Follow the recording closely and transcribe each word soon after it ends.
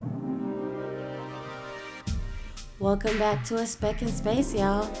Welcome back to A Speck in Space,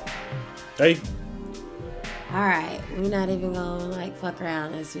 y'all. Hey. Alright, we're not even gonna fuck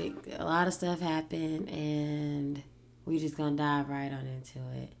around this week. A lot of stuff happened and we just gonna dive right on into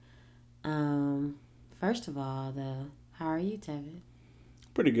it. First of all though, how are you, Tevin?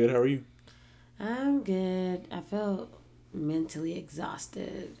 Pretty good, how are you? I'm good. I felt mentally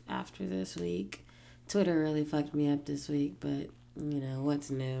exhausted after this week. Twitter really fucked me up this week, but what's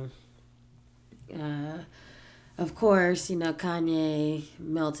new? Of course, Kanye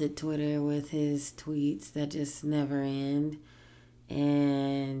melted Twitter with his tweets that just never end.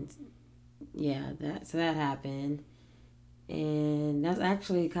 And yeah, that happened. And that's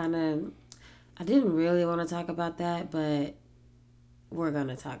actually kind of, I didn't really want to talk about that, but we're going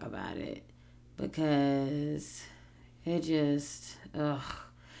to talk about it because it just,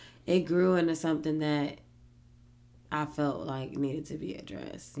 it grew into something that I felt like needed to be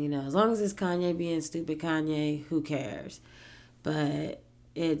addressed. As long as it's Kanye being stupid Kanye, who cares? But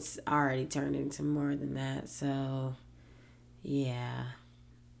it's already turned into more than that. So, yeah.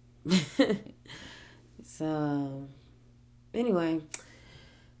 So, anyway,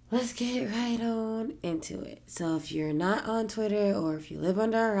 let's get right on into it. So, if you're not on Twitter or if you live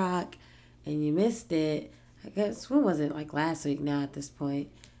under a rock and you missed it, I guess, when was it? Like last week now at this point.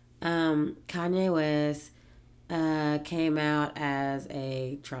 Kanye West came out as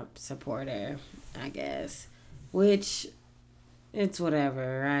a Trump supporter, I guess. Which, it's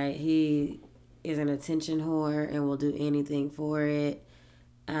whatever, right? He is an attention whore and will do anything for it.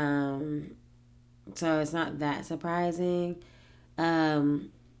 So it's not that surprising.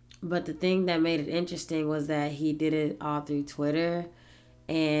 But the thing that made it interesting was that he did it all through Twitter.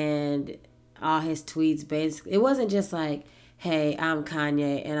 And all his tweets basically, it wasn't just like, hey, I'm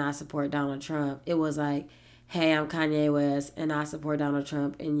Kanye and I support Donald Trump. It was like, hey, I'm Kanye West and I support Donald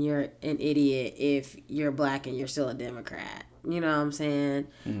Trump and you're an idiot if you're black and you're still a Democrat. You know what I'm saying?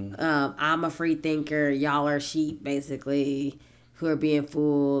 Mm-hmm. I'm a free thinker. Y'all are sheep, basically, who are being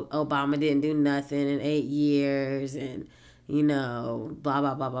fooled. Obama didn't do nothing in 8 years and, blah,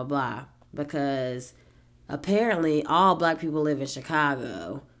 blah, blah, blah, blah. Because apparently all black people live in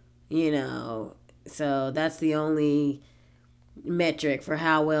Chicago, so that's the only metric for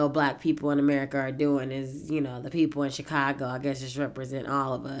how well black people in America are doing is, the people in Chicago, I guess, just represent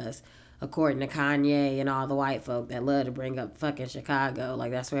all of us, according to Kanye and all the white folk that love to bring up fucking Chicago.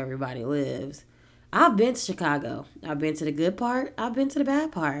 Like, that's where everybody lives. I've been to Chicago. I've been to the good part. I've been to the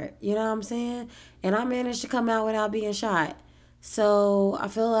bad part. You know what I'm saying? And I managed to come out without being shot. So I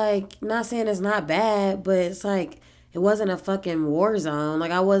feel like, not saying it's not bad, but it's like, it wasn't a fucking war zone.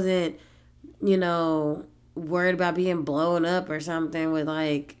 Like, I wasn't, worried about being blown up or something with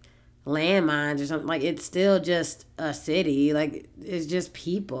like landmines or something. Like, it's still just a city. Like, it's just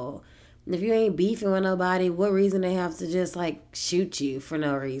people. And if you ain't beefing with nobody, what reason they have to just like shoot you for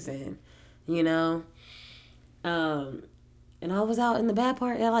no reason, and I was out in the bad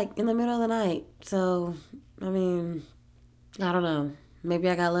part at like in the middle of the night. So I mean, I don't know, maybe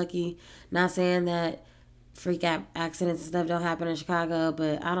I got lucky. Not saying that freak accidents and stuff don't happen in Chicago,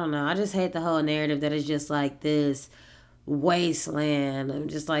 but I don't know. I just hate the whole narrative that it's just like this wasteland of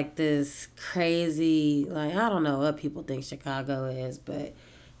just like this crazy, like, I don't know what people think Chicago is, but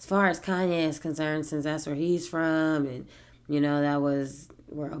as far as Kanye is concerned, since that's where he's from and, that was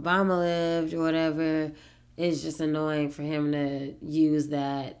where Obama lived or whatever, it's just annoying for him to use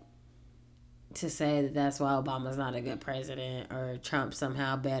that to say that that's why Obama's not a good president or Trump's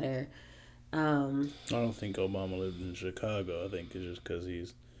somehow better. I don't think Obama lived in Chicago. I think it's just because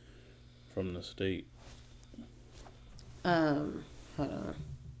he's from the state. Hold on.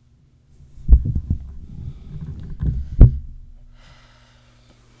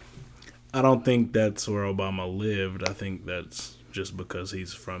 I don't think that's where Obama lived. I think that's just because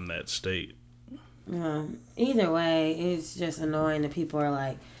he's from that state. Either way, it's just annoying that people are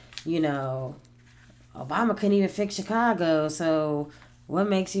like, Obama couldn't even fix Chicago, so what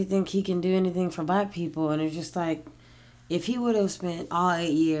makes you think he can do anything for black people? And it's just like, if he would have spent all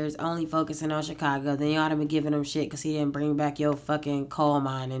 8 years only focusing on Chicago, then you ought to be giving him shit because he didn't bring back your fucking coal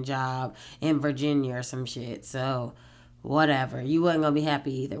mining job in Virginia or some shit. So, whatever. You wasn't going to be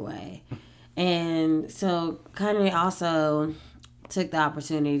happy either way. And so, Kanye also took the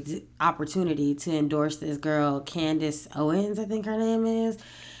opportunity to endorse this girl, Candace Owens, I think her name is.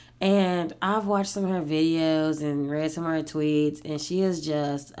 And I've watched some of her videos and read some of her tweets, and she is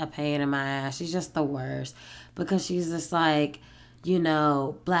just a pain in my ass. She's just the worst because she's just like,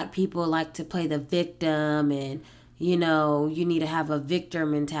 black people like to play the victim and, you need to have a victor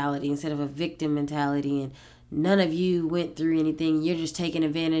mentality instead of a victim mentality. And none of you went through anything. You're just taking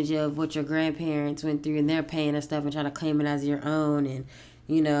advantage of what your grandparents went through and their pain and stuff and trying to claim it as your own. And,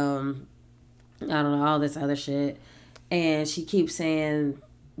 you know, I don't know, all this other shit. And she keeps saying,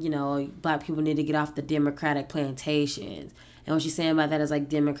 you know, black people need to get off the Democratic plantations. And what she's saying about that is like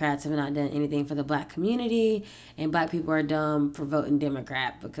Democrats have not done anything for the black community, and black people are dumb for voting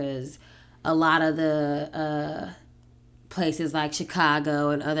Democrat because a lot of the places like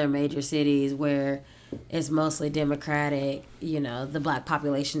Chicago and other major cities where it's mostly Democratic, you know, the black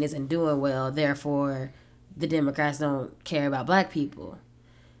population isn't doing well. Therefore, the Democrats don't care about black people.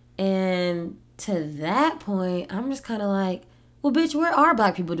 And to that point, I'm just kind of like, well, bitch, where are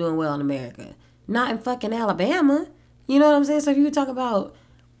black people doing well in America? Not in fucking Alabama. You know what I'm saying? So if you talk about,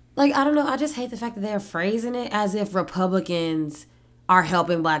 like, I don't know, I just hate the fact that they're phrasing it as if Republicans are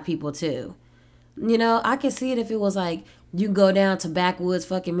helping black people too. You know, I could see it if it was like, you go down to backwoods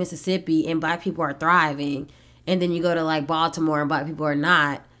fucking Mississippi and black people are thriving, and then you go to like Baltimore and black people are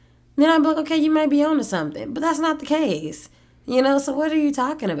not. Then I'm like, okay, you might be onto something. But that's not the case. You know, so what are you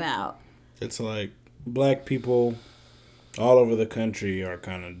talking about? It's like black people all over the country are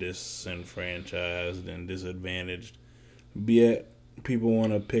kind of disenfranchised and disadvantaged. Yet people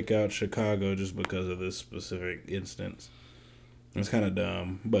want to pick out Chicago just because of this specific instance. It's kind of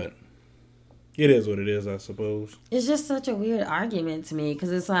dumb, but it is what it is, I suppose. It's just such a weird argument to me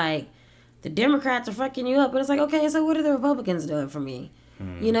because it's like the Democrats are fucking you up, but it's like, okay, so what are the Republicans doing for me?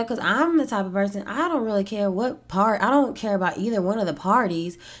 You know, because I'm the type of person, I don't really care I don't care about either one of the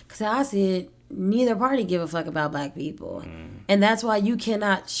parties because I said neither party give a fuck about black people. And that's why you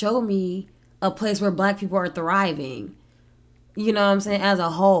cannot show me a place where black people are thriving. You know what I'm saying? As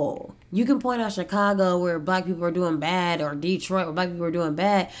a whole. You can point out Chicago where black people are doing bad or Detroit where black people are doing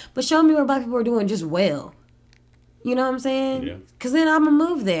bad, but show me where black people are doing just well. You know what I'm saying? Yeah. Because then I'm going to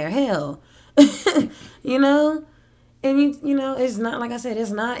move there. Hell. You know? And, you know, it's not, like I said, it's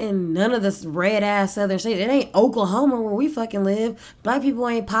not in none of this red-ass southern states. It ain't Oklahoma where we fucking live. Black people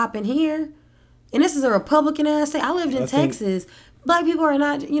ain't popping here. And this is a Republican-ass state. I lived in Texas. Black people are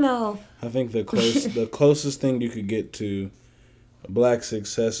not, you know. I think the closest thing you could get to black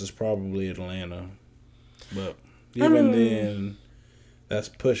success is probably Atlanta. But even then, that's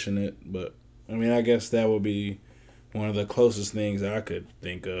pushing it. But, I mean, I guess that would be one of the closest things I could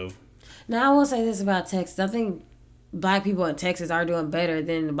think of. Now, I will say this about Texas. I think black people in Texas are doing better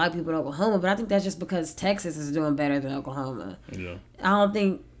than the black people in Oklahoma, but I think that's just because Texas is doing better than Oklahoma. Yeah. I don't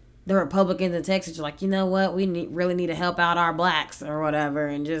think the Republicans in Texas are like, you know what, we really need to help out our blacks or whatever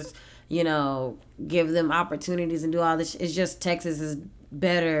and just, you know, give them opportunities and do all this. It's just Texas is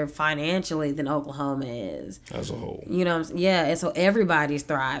better financially than Oklahoma is. As a whole. You know what I'm saying? Yeah, and so everybody's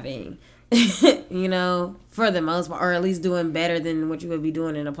thriving, you know, for the most part, or at least doing better than what you would be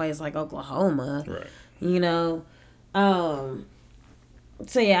doing in a place like Oklahoma. Right. You know?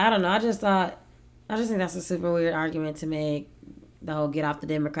 So yeah, I don't know. I just think that's a super weird argument to make, the whole get off the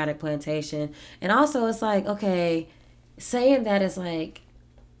Democratic plantation. And also it's like, okay, saying that is like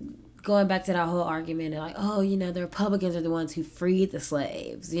going back to that whole argument of like, oh, you know, the Republicans are the ones who freed the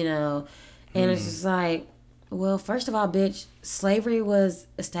slaves, you know? And it's just like, well, first of all, bitch, slavery was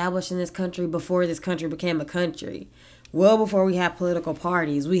established in this country before this country became a country. Well before we had political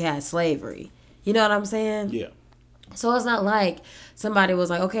parties, we had slavery. You know what I'm saying? Yeah. So it's not like somebody was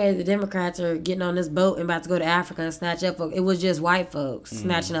like, okay, the Democrats are getting on this boat and about to go to Africa and snatch up folks. It was just white folks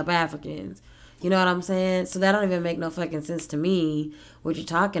snatching up Africans. You know what I'm saying? So that don't even make no fucking sense to me, what you're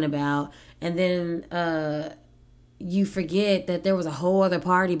talking about. And then you forget that there was a whole other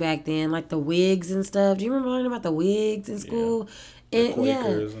party back then, like the Whigs and stuff. Do you remember learning about the Whigs in school? Yeah. The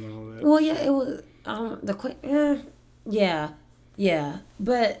Quakers and all that. Well, yeah, it was yeah.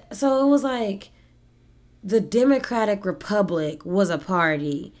 But so it was like the Democratic Republic was a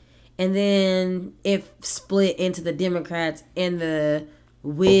party, and then it split into the Democrats and the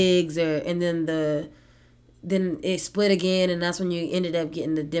Whigs, and then it split again, and that's when you ended up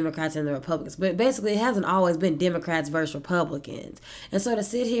getting the Democrats and the Republicans. But basically, it hasn't always been Democrats versus Republicans. And so to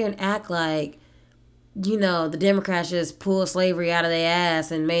sit here and act like, you know, the Democrats just pulled slavery out of their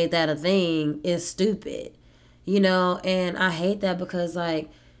ass and made that a thing is stupid. You know, and I hate that because, like,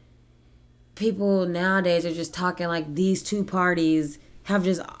 people nowadays are just talking like these two parties have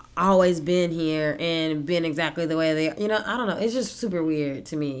just always been here and been exactly the way they are. You know, I don't know. It's just super weird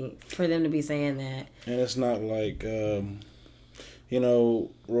to me for them to be saying that. And it's not like, you know,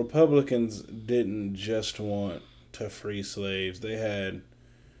 Republicans didn't just want to free slaves. They had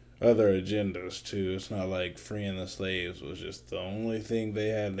other agendas, too. It's not like freeing the slaves was just the only thing they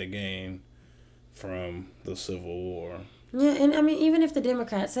had to gain from the Civil War. Yeah, and I mean, even if the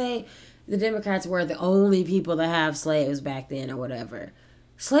Democrats say, the Democrats were the only people to have slaves back then or whatever.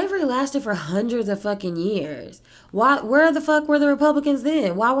 Slavery lasted for hundreds of fucking years. Why? Where the fuck were the Republicans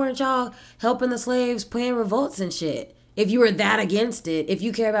then? Why weren't y'all helping the slaves plan revolts and shit? If you were that against it, if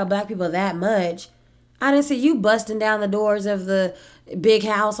you care about black people that much, I didn't see you busting down the doors of the big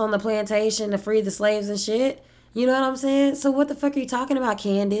house on the plantation to free the slaves and shit. You know what I'm saying? So what the fuck are you talking about,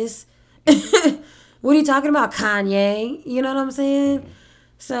 Candace? What are you talking about, Kanye? You know what I'm saying?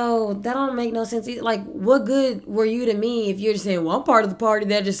 So that don't make no sense either. Like, what good were you to me if you're just saying, well, I'm part of the party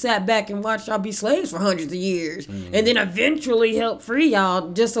that just sat back and watched y'all be slaves for hundreds of years and then eventually helped free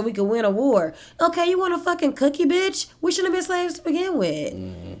y'all just so we could win a war? Okay, you want a fucking cookie, bitch? We shouldn't have been slaves to begin with.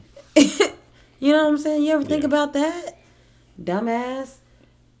 You know what I'm saying? You ever think about that? Dumbass.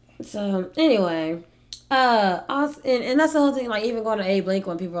 So, anyway. Also, and that's the whole thing, like, even going to Abe Lincoln,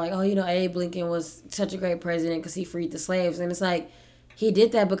 when people are like, oh, you know, Abe Lincoln was such a great president because he freed the slaves. And it's like, he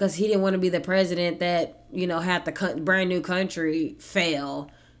did that because he didn't want to be the president that, you know, had the brand new country fail,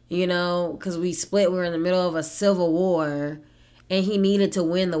 you know, because we split. We were in the middle of a civil war, and he needed to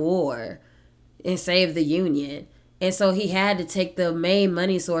win the war and save the Union. And so he had to take the main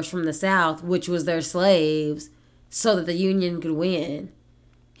money source from the South, which was their slaves, so that the Union could win.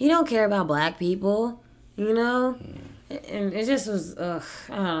 He don't care about black people, you know? And it just was, I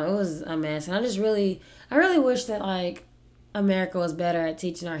don't know, it was a mess. And I really wish that, like, America was better at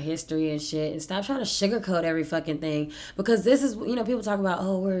teaching our history and shit and stop trying to sugarcoat every fucking thing. Because this is, you know, people talk about,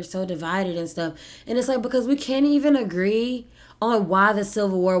 oh, we're so divided and stuff. And it's like, because we can't even agree on why the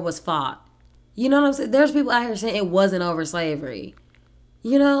Civil War was fought. You know what I'm saying? There's people out here saying it wasn't over slavery.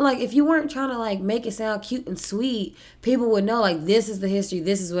 You know, like, if you weren't trying to, like, make it sound cute and sweet, people would know, like, this is the history,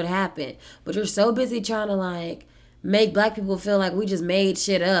 this is what happened. But you're so busy trying to, like, make black people feel like we just made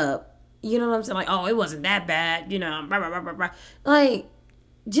shit up. You know what I'm saying? Like, oh, it wasn't that bad, you know, blah, blah, blah, blah, blah. Like,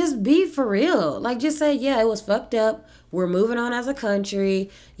 just be for real. Like, just say, yeah, it was fucked up. We're moving on as a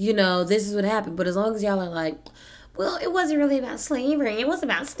country. You know, this is what happened. But as long as y'all are like, well, it wasn't really about slavery. It was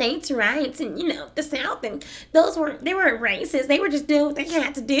about states' rights and, you know, the South. And they weren't racist. They were just doing what they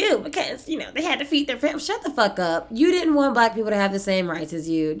had to do because, you know, they had to feed their family. Shut the fuck up. You didn't want black people to have the same rights as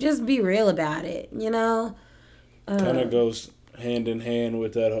you. Just be real about it, you know? Kind of goes hand in hand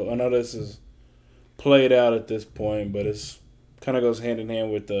with that whole, I know this is played out at this point, but it's kind of goes hand in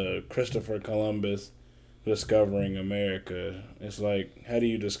hand with Christopher Columbus discovering America. It's like, how do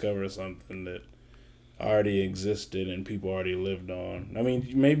you discover something that already existed and people already lived on? I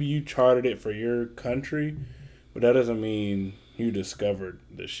mean, maybe you charted it for your country, but that doesn't mean you discovered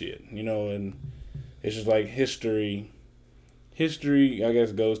the shit, you know? And it's just like history, I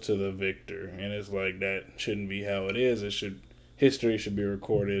guess, goes to the victor, and it's like that shouldn't be how it is. History should be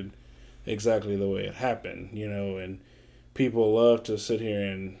recorded exactly the way it happened, you know? And people love to sit here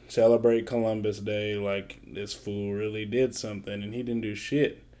and celebrate Columbus Day like this fool really did something, and he didn't do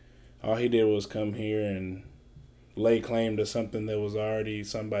shit. All he did was come here and lay claim to something that was already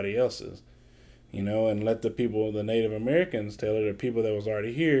somebody else's, you know, and let the Native Americans tell it, the people that was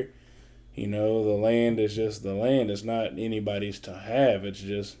already here, you know, the land is just the land. It's not anybody's to have. It's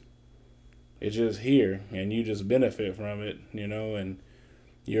just here, and you just benefit from it, you know, and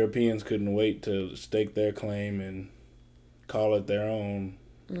Europeans couldn't wait to stake their claim and call it their own.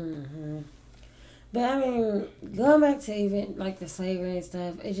 Mm-hmm. But, I mean, going back to even, like, the slavery and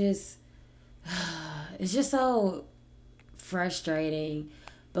stuff, it's just so frustrating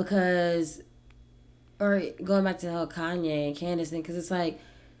because, or going back to the whole Kanye and Candace thing, because it's like,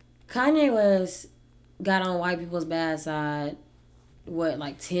 Kanye West got on white people's bad side,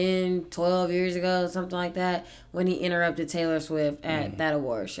 like 10, 12 years ago, something like that, when he interrupted Taylor Swift at that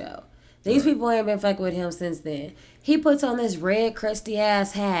award show. These people ain't been fucking with him since then. He puts on this red, crusty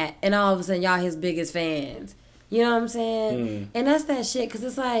ass hat, and all of a sudden, y'all his biggest fans. You know what I'm saying? And that's that shit, because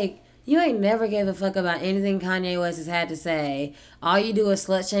it's like, you ain't never gave a fuck about anything Kanye West has had to say. All you do is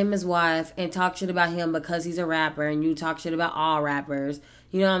slut shame his wife and talk shit about him because he's a rapper, and you talk shit about all rappers.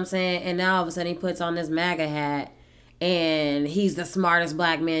 You know what I'm saying? And now all of a sudden, he puts on this MAGA hat, and he's the smartest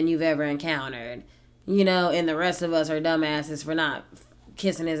black man you've ever encountered. You know, and the rest of us are dumbasses for not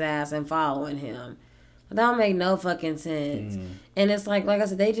kissing his ass and following him. That don't make no fucking sense. And it's like I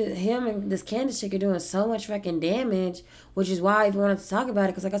said, him and this Candace chick are doing so much fucking damage, which is why I even wanted to talk about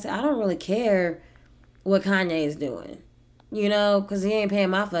it, because like I said, I don't really care what Kanye is doing, you know, because he ain't paying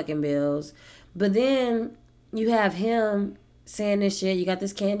my fucking bills. But then you have him saying this shit, you got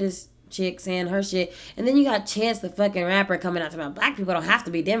this Candace chick saying her shit, and then you got Chance the fucking rapper coming out to about black people don't have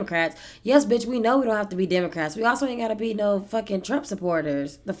to be Democrats. Yes, bitch, we know we don't have to be Democrats. We also ain't gotta be no fucking Trump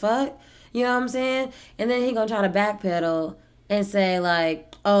supporters. The fuck? You know what I'm saying? And then he gonna try to backpedal and say,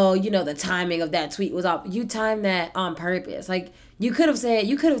 like, oh, the timing of that tweet was off. You timed that on purpose. Like, you could have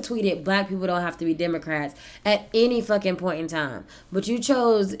tweeted, black people don't have to be Democrats at any fucking point in time. But you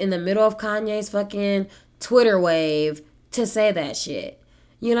chose in the middle of Kanye's fucking Twitter wave to say that shit.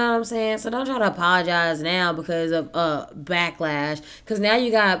 You know what I'm saying? So don't try to apologize now because of backlash. Because now you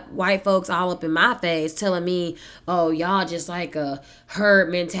got white folks all up in my face telling me, oh, y'all just like a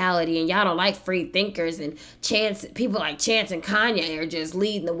herd mentality and y'all don't like free thinkers, and people like Chance and Kanye are just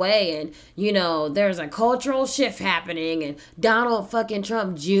leading the way, and there's a cultural shift happening, and Donald fucking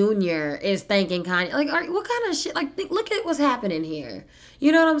Trump Jr. is thanking Kanye. Like, what kind of shit? Like, look at what's happening here.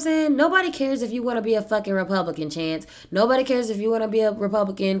 You know what I'm saying? Nobody cares if you want to be a fucking Republican, Chance. Nobody cares if you want to be a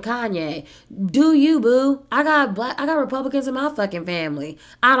Republican, Kanye. Do you, boo? I got Republicans in my fucking family.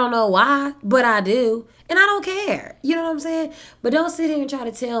 I don't know why, but I do. And I don't care. You know what I'm saying? But don't sit here and try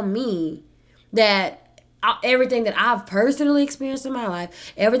to tell me that everything that I've personally experienced in my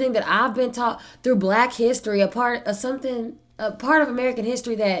life, everything that I've been taught through Black history, a part of American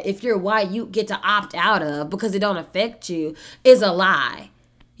history that if you're white, you get to opt out of because it don't affect you, is a lie.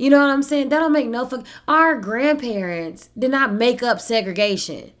 You know what I'm saying? That don't make no fuck. Our grandparents did not make up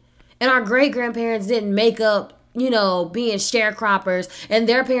segregation. And our great-grandparents didn't make up, being sharecroppers. And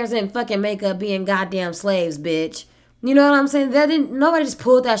their parents didn't fucking make up being goddamn slaves, bitch. You know what I'm saying? Nobody just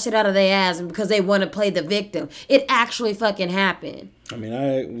pulled that shit out of their ass because they want to play the victim. It actually fucking happened. I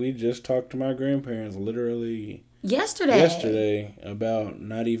mean, we just talked to my grandparents literally yesterday about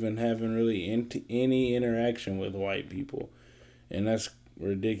not even having really any interaction with white people. And that's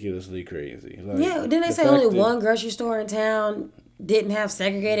ridiculously crazy. Like, yeah, didn't they say only one grocery store in town didn't have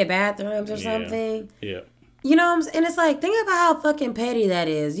segregated bathrooms or something? Yeah. You know what I'm saying? And it's like, think about how fucking petty that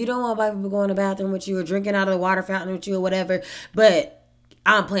is. You don't want black people going to the bathroom with you or drinking out of the water fountain with you or whatever, but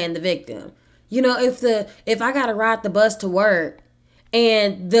I'm playing the victim. If I gotta ride the bus to work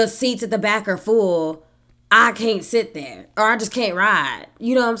and the seats at the back are full, I can't sit there, or I just can't ride.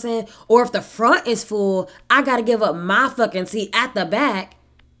 You know what I'm saying? Or if the front is full, I gotta give up my fucking seat at the back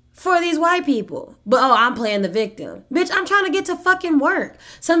for these white people. But, I'm playing the victim. Bitch, I'm trying to get to fucking work.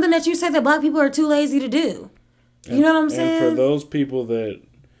 Something that you say that black people are too lazy to do. You know what I'm saying? And for those people that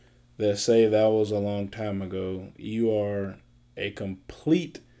say that was a long time ago, you are a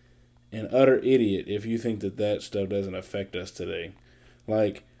complete and utter idiot if you think that stuff doesn't affect us today.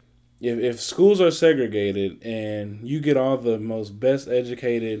 Like, If schools are segregated and you get all the most best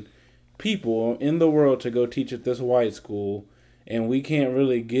educated people in the world to go teach at this white school, and we can't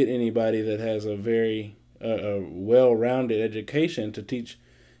really get anybody that has a very well-rounded education to teach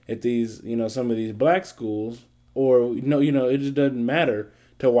at these, some of these black schools, or it just doesn't matter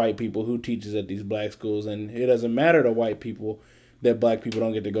to white people who teaches at these black schools, and it doesn't matter to white people that black people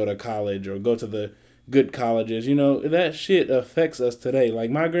don't get to go to college or go to the good colleges. That shit affects us today. Like,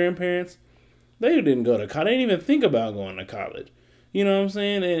 my grandparents, they didn't go to college. They didn't even think about going to college. You know what I'm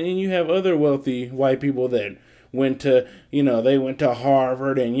saying? And you have other wealthy white people that went to, they went to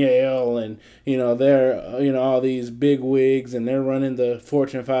Harvard and Yale, and, they're, all these big wigs, and they're running the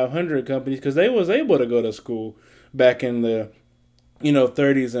Fortune 500 companies because they was able to go to school back in the,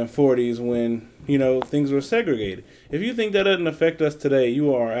 30s and 40s when, things were segregated. If you think that doesn't affect us today,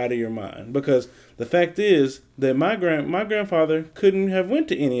 you are out of your mind. Because the fact is that my grandfather couldn't have went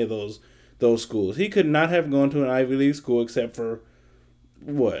to any of those schools. He could not have gone to an Ivy League school except for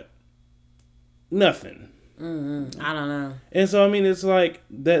what? Nothing. I don't know. And so, I mean, it's like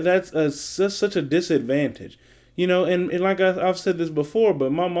that's such a disadvantage. And like I've said this before,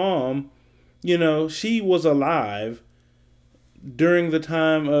 but my mom, she was alive during the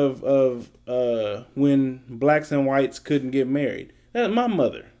time of when blacks and whites couldn't get married. That's my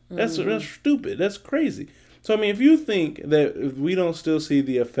mother. That's stupid. That's crazy. So, I mean, if you think that if we don't still see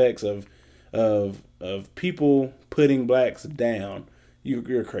the effects of people putting blacks down,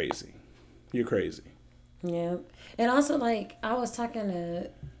 you're crazy. You're crazy. Yeah. And also, like, I was talking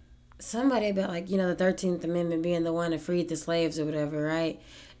to somebody about, like, the 13th Amendment being the one that freed the slaves or whatever, right?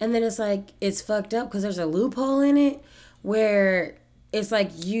 And then it's like, it's fucked up because there's a loophole in it where it's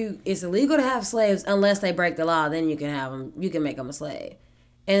like it's illegal to have slaves unless they break the law. Then you can make them a slave.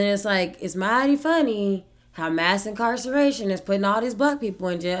 And it's like, it's mighty funny how mass incarceration is putting all these black people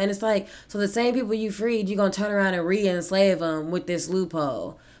in jail. And it's like, so the same people you freed, you're going to turn around and re-enslave them with this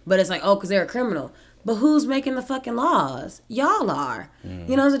loophole. But it's like, because they're a criminal. But who's making the fucking laws? Y'all are.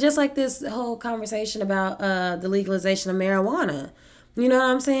 So just like this whole conversation about the legalization of marijuana. You know what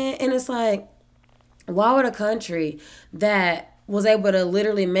I'm saying? And it's like, why would a country that was able to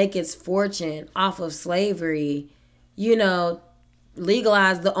literally make its fortune off of slavery,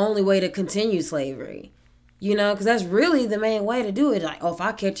 legalize the only way to continue slavery? You know, because that's really the main way to do it. Like, oh, if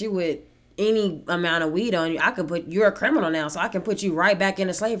I catch you with any amount of weed on you, I could you're a criminal now, so I can put you right back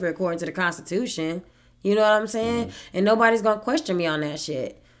into slavery according to the Constitution. You know what I'm saying? And nobody's gonna question me on that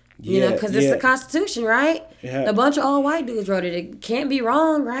shit. You know, Yeah, because it's the yeah, Constitution, right? yeah. A bunch of old white dudes wrote it. It can't be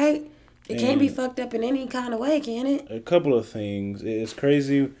wrong, right? It can't be And fucked up in any kind of way, can it? a couple of things. It's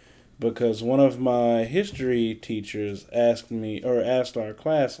crazy because one of my history teachers asked our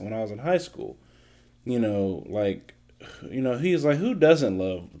class when I was in high school, like, he's like, who doesn't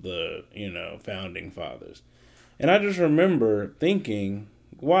love the, founding fathers? And I just remember thinking,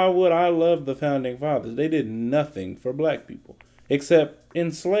 why would I love the founding fathers? They did nothing for black people except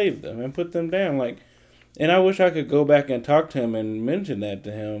enslave them and put them down. Like, and I wish I could go back and talk to him and mention that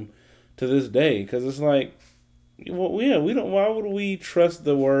to him to this day, because it's like, well, yeah, we don't. Why would we trust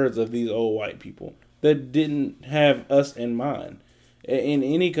the words of these old white people that didn't have us in mind in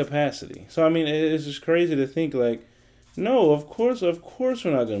any capacity? So I mean, it's just crazy to think like, no, of course, we're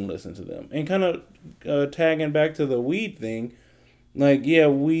not going to listen to them. And kind of tagging back to the weed thing, like, yeah,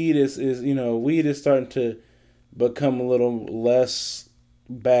 weed is starting to become a little less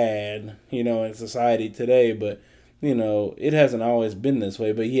bad, in society today, but it hasn't always been this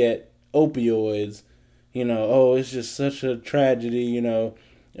way. But yet, opioids, oh, it's just such a tragedy,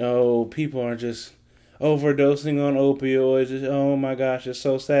 oh, people are just overdosing on opioids. Oh my gosh, it's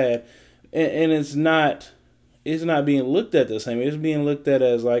so sad, and it's not being looked at the same. It's being looked at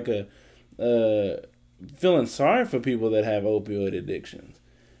as like feeling sorry for people that have opioid addictions.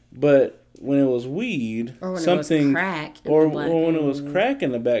 But when it was weed, Or when something, it was crack, or when it was crack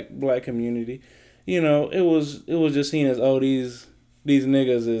in the black community, it was just seen as, oh, these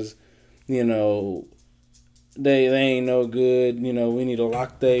niggas is, they ain't no good. We need to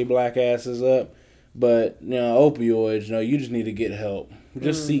lock they black asses up. But opioids, you just need to get help.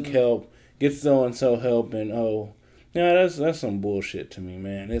 Just seek help. Get so and so help, and that's some bullshit to me,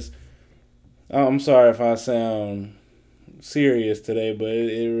 man. I'm sorry if I sound serious today, but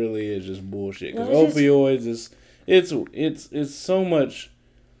it really is just bullshit. Because opioids it's so much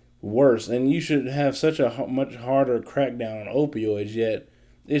worse, and you should have such a much harder crackdown on opioids. Yet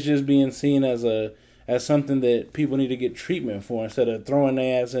it's just being seen as something that people need to get treatment for instead of throwing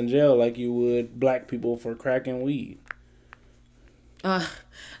their ass in jail like you would black people for cracking weed. I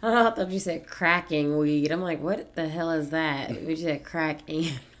don't know. I thought you said cracking weed. I'm like, what the hell is that? We said crack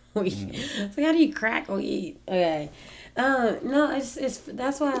and weed. So how do you crack weed? Okay. No, it's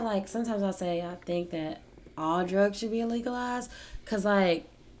that's why like sometimes I say I think that all drugs should be legalized, cause like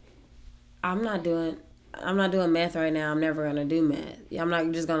I'm not doing meth right now. I'm never gonna do meth. I'm not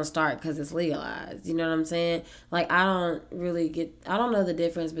just gonna start because it's legalized. You know what I'm saying? Like I don't know the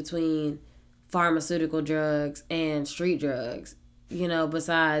difference between pharmaceutical drugs and street drugs.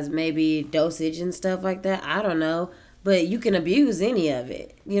 Besides maybe dosage and stuff like that. I don't know. But you can abuse any of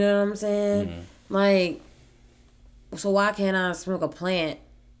it. You know what I'm saying? Mm-hmm. Like, so why can't I smoke a plant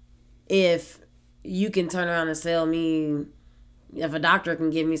if you can turn around and sell me, if a doctor can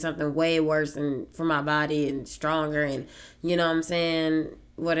give me something way worse for my body and stronger and, you know what I'm saying?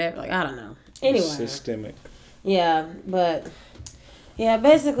 Whatever. Like, I don't know. Anyway. Systemic. Yeah, but, yeah,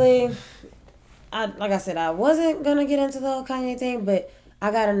 basically, like I said, I wasn't going to get into the whole Kanye thing, but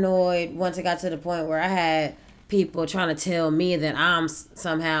I got annoyed once it got to the point where I had people trying to tell me that I'm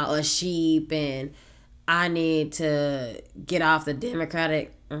somehow a sheep and I need to get off the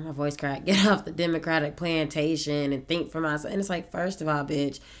Democratic, my voice cracked, get off the Democratic plantation and think for myself. And it's like, first of all,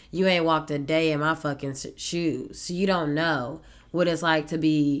 bitch, you ain't walked a day in my fucking shoes. So you don't know what it's like to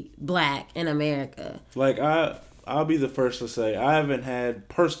be black in America. Like, I'll be the first to say, I haven't had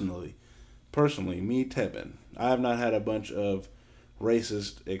personally, me, Tevin, I have not had a bunch of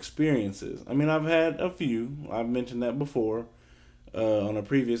racist experiences. I mean, I've had a few. I've mentioned that before on a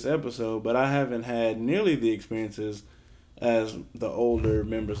previous episode, but I haven't had nearly the experiences as the older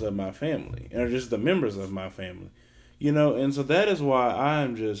members of my family, or just the members of my family, and so that is why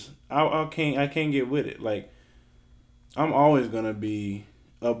I'm just, I can't get with it. Like, I'm always gonna be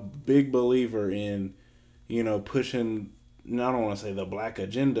a big believer in, pushing, I don't want to say the black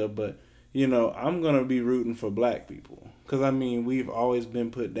agenda, but I'm gonna be rooting for black people, because I mean, we've always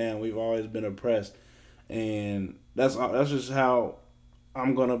been put down, we've always been oppressed, and that's just how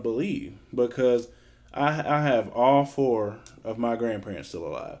I'm gonna believe, because I have all four of my grandparents still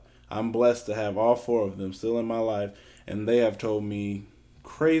alive. I'm blessed to have all four of them still in my life, and they have told me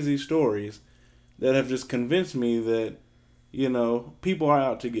crazy stories that have just convinced me that, people are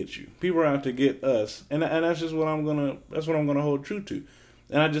out to get you. People are out to get us, and that's just what I'm gonna hold true to.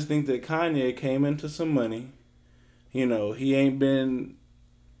 And I just think that Kanye came into some money. He ain't been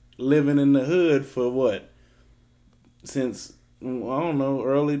living in the hood for what, since I don't know,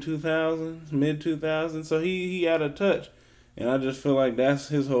 early 2000s, mid 2000s. So he out of touch, and I just feel like that's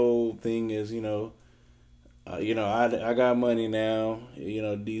his whole thing is I got money now.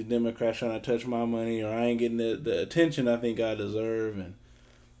 These Democrats trying to touch my money, or I ain't getting the attention I think I deserve, and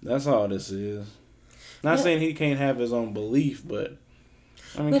that's all this is. Not Yeah. saying he can't have his own belief, but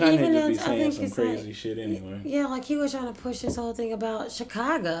I mean, But Kanye even just be then, I saying think some it's crazy like, shit anyway. yeah, like he was trying to push this whole thing about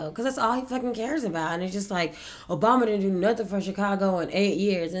Chicago because that's all he fucking cares about. And it's just like, Obama didn't do nothing for Chicago in 8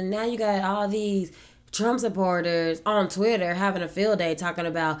 years. And now you got all these Trump supporters on Twitter having a field day talking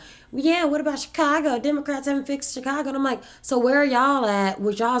about, yeah, what about Chicago? Democrats haven't fixed Chicago. And I'm like, so where are y'all at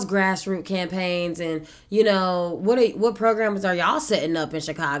with y'all's grassroots campaigns? And, what programs are y'all setting up in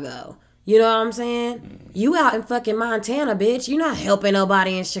Chicago? You know what I'm saying? You out in fucking Montana, bitch. You not helping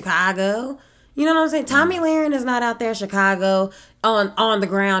nobody in Chicago. You know what I'm saying? Tommy Lahren is not out there in Chicago on the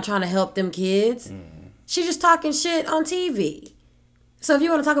ground trying to help them kids. She just talking shit on TV. So if you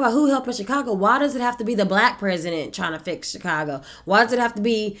want to talk about who helped in Chicago, why does it have to be the black president trying to fix Chicago? Why does it have to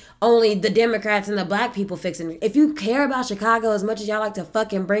be only the Democrats and the black people fixing it? If you care about Chicago as much as y'all like to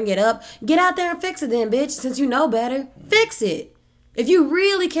fucking bring it up, get out there and fix it then, bitch. Since you know better, fix it. If you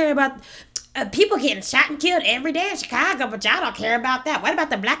really care about people getting shot and killed every day in Chicago, but y'all don't care about that. What about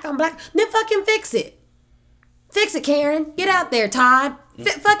the black on black? Then fucking fix it. Fix it, Karen. Get out there, Todd.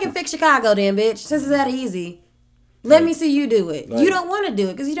 Fucking fix Chicago then, bitch. Since it's that easy. Let me see you do it. You don't want to do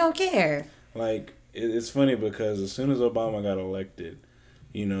it because you don't care. Like, it's funny because as soon as Obama got elected,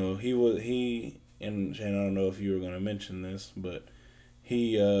 and I don't know if you were going to mention this, but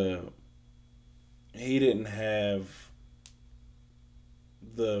he didn't have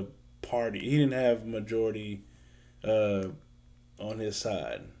the party. He didn't have majority on his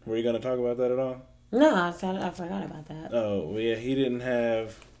side. Were you going to talk about that at all? No, I forgot about that. Oh, well, yeah, he didn't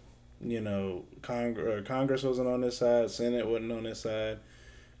have, Congress wasn't on his side, Senate wasn't on his side,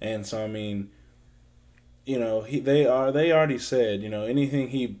 and so I mean, they already said, anything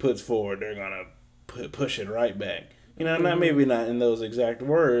he puts forward, they're gonna push it right back. Maybe not in those exact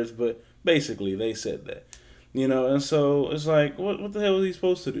words, but basically they said that. And so it's like, what the hell was he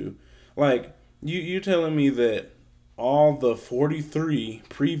supposed to do? Like, you telling me that all the 43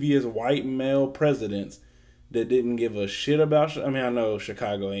 previous white male presidents that didn't give a shit about, I mean, I know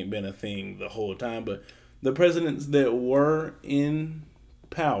Chicago ain't been a thing the whole time, but the presidents that were in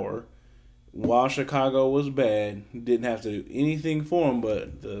power while Chicago was bad didn't have to do anything for him,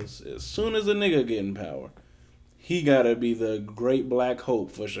 but as soon as a nigga get in power, he gotta be the great black hope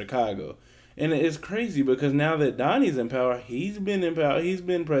for Chicago. And it's crazy because now that Donnie's in power, he's been in power, he's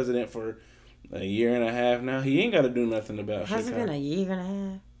been president for a year and a half now. He ain't got to do nothing about Chicago. Has it been a year and a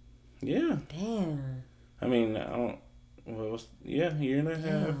half? Yeah. Damn. I mean, I don't. Well, yeah, year and a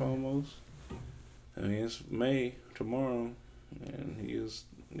half almost. I mean, it's May tomorrow, and he just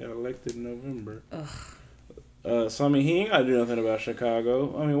got elected in November. So I mean, he ain't got to do nothing about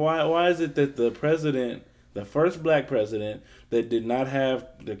Chicago. I mean, why is it that the president, the first black president that did not have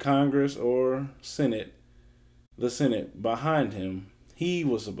the Congress or the Senate behind him, he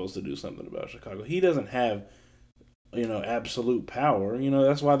was supposed to do something about Chicago? He doesn't have, absolute power.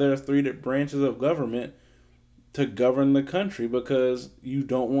 That's why there's three branches of government to govern the country, because you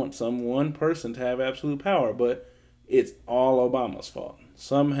don't want one person to have absolute power. But it's all Obama's fault.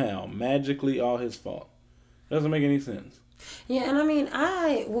 Somehow, magically, all his fault. Doesn't make any sense. Yeah, and I mean,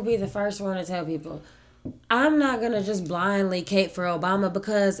 I will be the first one to tell people, I'm not going to just blindly cape for Obama,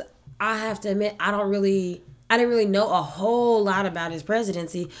 because I have to admit, I didn't really know a whole lot about his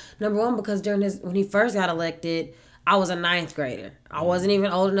presidency. Number one, because when he first got elected, I was a ninth grader. I wasn't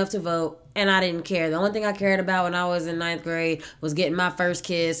even old enough to vote, and I didn't care. The only thing I cared about when I was in ninth grade was getting my first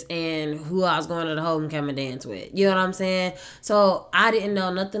kiss and who I was going to the homecoming dance with. You know what I'm saying? So I didn't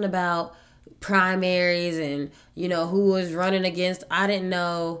know nothing about primaries and, who was running against. I didn't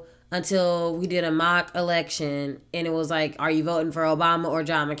know until we did a mock election, and it was like, are you voting for Obama or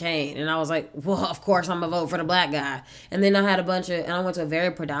John McCain? And I was like, well, of course I'm gonna vote for the black guy. And then I had and I went to a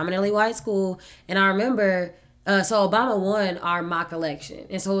very predominantly white school, and I remember, so Obama won our mock election,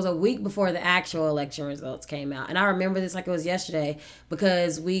 and so it was a week before the actual election results came out. And I remember this like it was yesterday,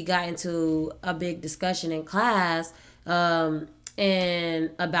 because we got into a big discussion in class, and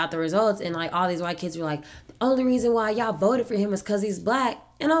about the results, and like all these white kids were like, the only reason why y'all voted for him is because he's black.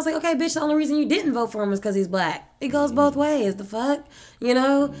 And I was like, okay, bitch, the only reason you didn't vote for him is because he's black. It goes both ways, the fuck,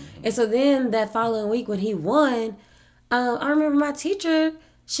 And so then that following week when he won, I remember my teacher,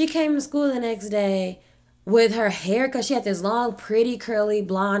 she came to school the next day with her hair, because she had this long, pretty, curly,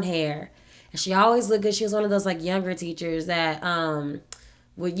 blonde hair. And she always looked good. She was one of those like younger teachers that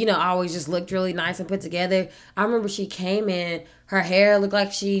would, always just looked really nice and put together. I remember she came in, her hair looked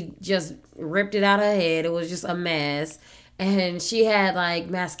like she just ripped it out of her head. It was just a mess. And she had like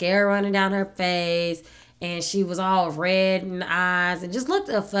mascara running down her face, and she was all red in the eyes and just looked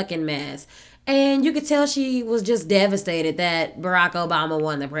a fucking mess. And you could tell she was just devastated that Barack Obama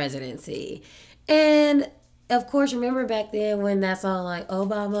won the presidency. And of course, remember back then when that song like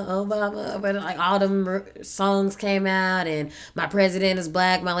Obama, Obama, but like all them songs came out, and my president is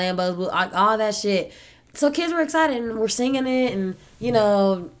black, my Lambo's blue, like all that shit. So kids were excited and were singing it,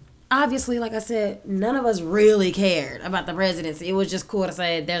 and obviously, like I said, none of us really cared about the presidency. It was just cool to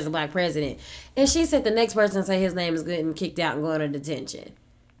say there's a black president. And she said the next person to say his name is getting kicked out and going to detention.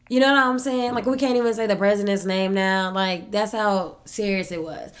 You know what I'm saying? Like, we can't even say the president's name now. Like, that's how serious it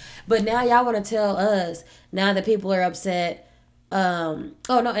was. But now y'all want to tell us, now that people are upset. Oh,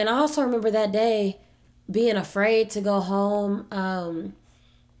 no, and I also remember that day being afraid to go home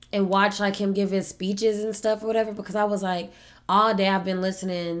and watch, like, him give his speeches and stuff or whatever, because I was like, all day I've been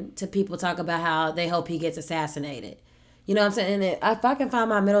listening to people talk about how they hope he gets assassinated. You know what I'm saying? And if I can find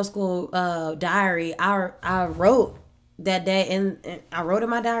my middle school diary, I wrote that day, and I wrote in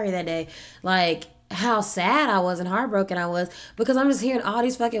my diary that day, like, how sad I was and heartbroken I was, because I'm just hearing all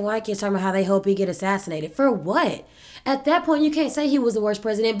these fucking white kids talking about how they hope he get assassinated. For what? At that point, you can't say he was the worst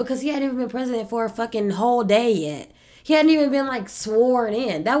president, because he hadn't even been president for a fucking whole day yet. He hadn't even been, like, sworn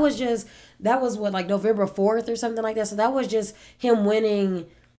in. That was what, like, November 4th or something like that. So that was just him winning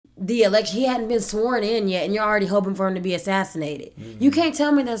the election. He hadn't been sworn in yet, and you're already hoping for him to be assassinated. Mm-hmm. You can't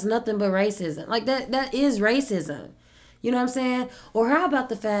tell me that's nothing but racism. Like, that is racism. You know what I'm saying? Or how about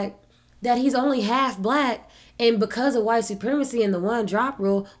the fact that he's only half black, and because of white supremacy and the one drop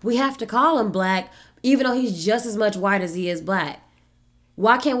rule, we have to call him black, even though he's just as much white as he is black.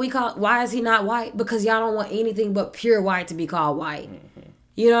 Why is he not white? Because y'all don't want anything but pure white to be called white. Mm-hmm.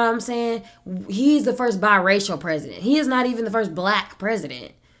 You know what I'm saying? He's the first biracial president. He is not even the first black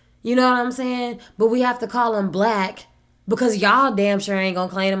president. You know what I'm saying? But we have to call him black because y'all damn sure ain't gonna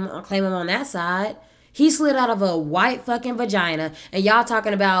claim him on that side. He slid out of a white fucking vagina, and y'all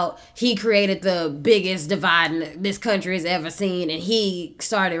talking about he created the biggest divide this country has ever seen, and he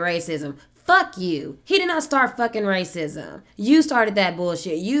started racism. Fuck you. He did not start fucking racism. You started that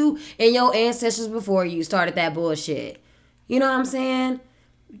bullshit. You and your ancestors before you started that bullshit. You know what I'm saying?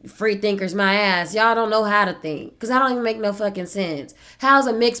 Free thinkers, my ass. Y'all don't know how to think, because I don't even make no fucking sense. How's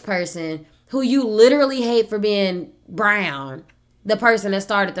a mixed person who you literally hate for being brown the person that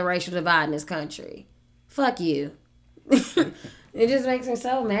started the racial divide in this country? Fuck you. It just makes me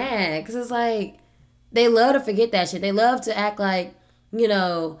so mad, because it's like they love to forget that shit. They love to act like,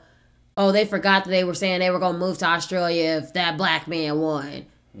 oh, they forgot that they were saying they were going to move to Australia if that black man won.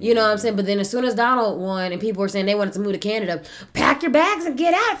 You know what I'm saying? But then as soon as Donald won and people were saying they wanted to move to Canada, pack your bags and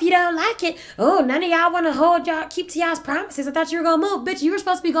get out if you don't like it. Oh, none of y'all want to keep to y'all's promises. I thought you were going to move. Bitch, you were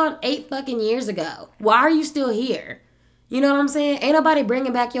supposed to be gone 8 fucking years ago. Why are you still here? You know what I'm saying? Ain't nobody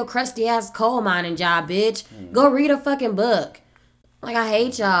bringing back your crusty ass coal mining job, bitch. Go read a fucking book. Like, I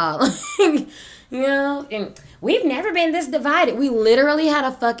hate y'all. And we've never been this divided. We literally had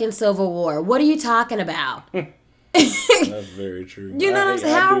a fucking civil war. What are you talking about? That's very true. You know what I'm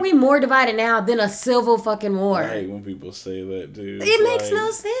saying? How are we more divided now than a civil fucking war? I hate when people say that, dude. It makes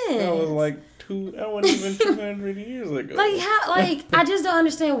no sense. That was like that wasn't even 200 years ago. Like, how? Like, I just don't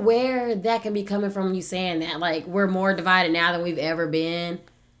understand where that can be coming from, you saying that. Like, we're more divided now than we've ever been.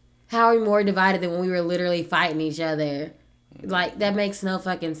 How are we more divided than when we were literally fighting each other? Like, that makes no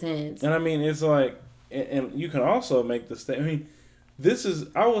fucking sense. And I mean, it's like, and you can also make the statement. I mean,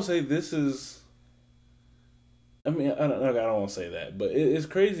 I would say this is. I mean, I don't want to say that, but it's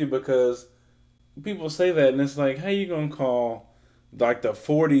crazy because people say that, and it's like, how you gonna call like the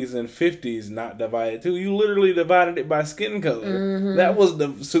 40s and 50s not divided too? You literally divided it by skin color. Mm-hmm. That was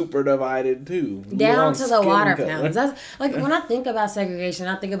the super divided too. Down to the water fountains. That's like, when I think about segregation,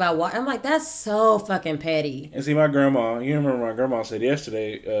 I think about water. I'm like, that's so fucking petty. And see, my grandma, you remember my grandma said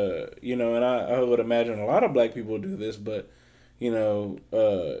yesterday, and I would imagine a lot of black people do this, but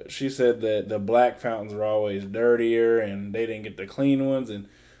she said that the black fountains were always dirtier and they didn't get the clean ones. And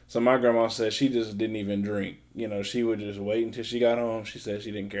so my grandma said she just didn't even drink. She would just wait until she got home. She said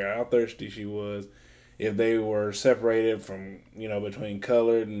she didn't care how thirsty she was. If they were separated from, between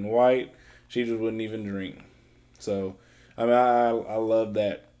colored and white, she just wouldn't even drink. So, I mean, I love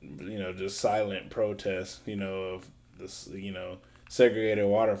that, just silent protest, of this, segregated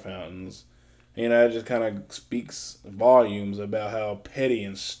water fountains. It just kind of speaks volumes about how petty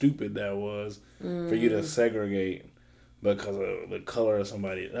and stupid that was for you to segregate because of the color of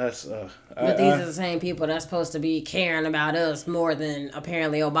somebody. That's But these are the same people that's supposed to be caring about us more than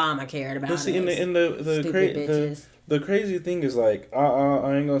apparently Obama cared about but see, us. Stupid bitches. the crazy thing is like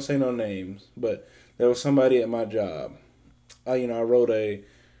I ain't gonna say no names, but there was somebody at my job. I wrote a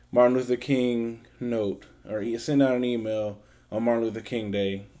Martin Luther King note or sent out an email on Martin Luther King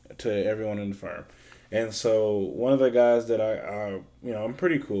Day to everyone in the firm. And so one of the guys that I'm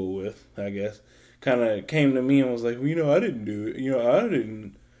pretty cool with, I guess, kind of came to me and was like, well, I didn't do it. I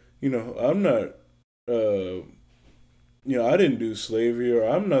didn't, I'm not, I didn't do slavery or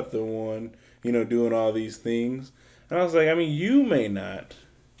I'm not the one, doing all these things. And I was like, I mean, you may not,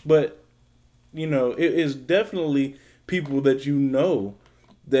 but, it is definitely people that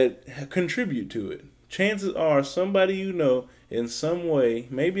that contribute to it. Chances are somebody in some way,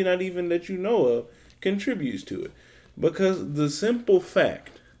 maybe not even that you know of, contributes to it. Because the simple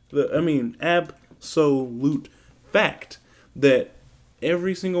fact, absolute fact that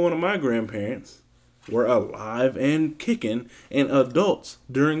every single one of my grandparents were alive and kicking and adults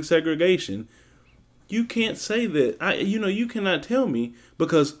during segregation, you can't say that. You cannot tell me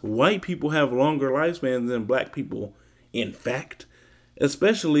because white people have longer lifespans than black people. In fact,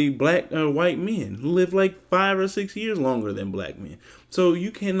 especially white men live like 5 or 6 years longer than black men. So you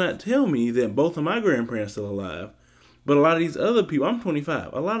cannot tell me that both of my grandparents are still alive, but a lot of these other people, I'm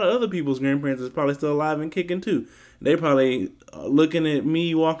 25, a lot of other people's grandparents is probably still alive and kicking too. They probably looking at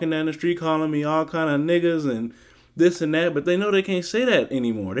me walking down the street calling me all kind of niggas and this and that, but they know they can't say that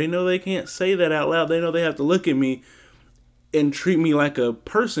anymore. They know they can't say that out loud. They know they have to look at me and treat me like a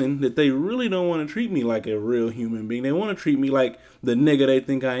person that they really don't want to treat me like a real human being. They want to treat me like the nigga they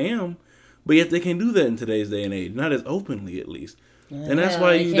think I am, but yet they can't do that in today's day and age, not as openly at least. And that's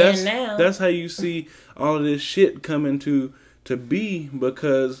why that's how you see all of this shit coming to be,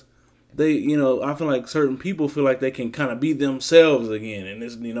 because they, I feel like certain people feel like they can kind of be themselves again in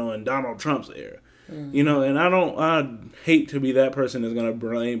this, in Donald Trump's era. And I hate to be that person that's gonna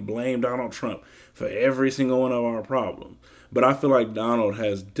blame Donald Trump for every single one of our problems. But I feel like Donald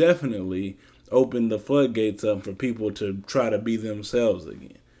has definitely opened the floodgates up for people to try to be themselves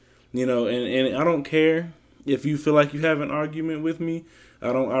again. And I don't care if you feel like you have an argument with me. I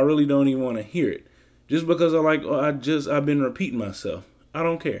really don't even want to hear it. Just because I've been repeating myself. I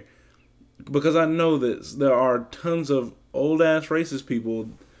don't care. Because I know that there are tons of old ass racist people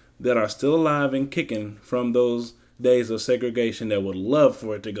that are still alive and kicking from those days of segregation that would love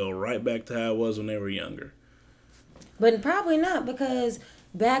for it to go right back to how it was when they were younger. But probably not, because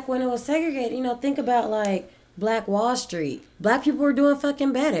back when it was segregated, think about like Black Wall Street. Black people were doing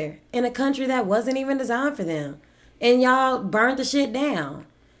fucking better in a country that wasn't even designed for them. And y'all burned the shit down.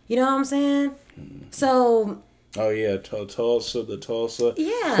 You know what I'm saying? So... Oh, yeah, the Tulsa,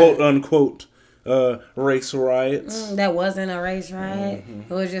 yeah, quote unquote, race riots. That wasn't a race riot.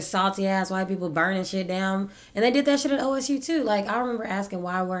 It was just salty ass white people burning shit down. And they did that shit at OSU too. Like, I remember asking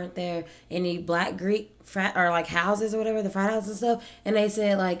why weren't there any black Greek frat or like houses or whatever, the frat houses and stuff. And they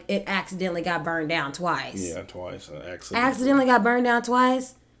said like it accidentally got burned down twice. Yeah, twice. Accidentally got burned down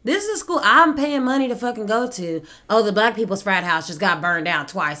twice. This is a school I'm paying money to fucking go to. Oh, the black people's frat house just got burned down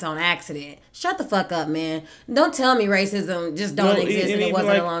twice on accident. Shut the fuck up, man. Don't tell me racism just don't exist and it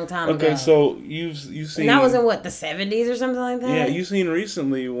wasn't a long time ago. Okay, so you've seen... And that was in what, the 70s or something like that? Yeah, you've seen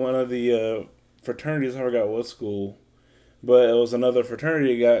recently one of the fraternities, I forgot what school, but it was another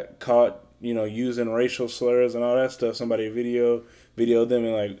fraternity got caught, using racial slurs and all that stuff. Somebody videoed them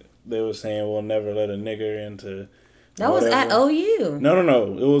and like they were saying we'll never let a nigger into... That was at OU.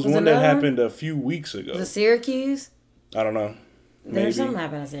 No. It was one that happened a few weeks ago. Was it Syracuse? I don't know. There's something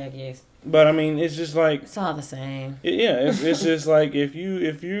happened at Syracuse. But I mean, it's just like... It's all the same. Yeah, it's just like if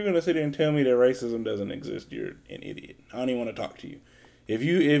you're gonna sit there and tell me that racism doesn't exist, you're an idiot. I don't even want to talk to you.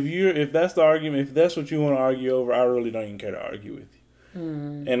 If that's the argument, if that's what you want to argue over, I really don't even care to argue with you.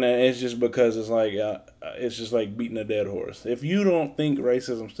 And it's just because it's just like beating a dead horse. If you don't think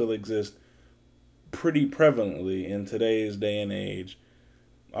racism still exists pretty prevalently in today's day and age,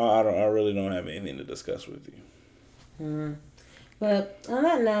 I really don't have anything to discuss with you. But on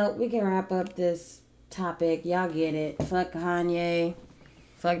that note, we can wrap up this topic. Y'all get it. Fuck Kanye.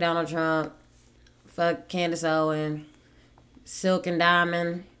 Fuck Donald Trump. Fuck Candace Owen. Silk and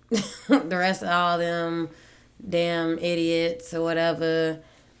Diamond. The rest of all them damn idiots or whatever.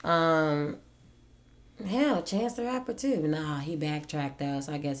 Hell, Chance the Rapper too. Nah, he backtracked though,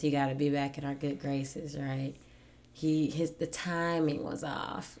 so I guess he got to be back in our good graces, right? The timing was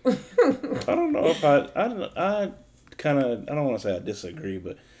off. I don't know if I don't want to say I disagree,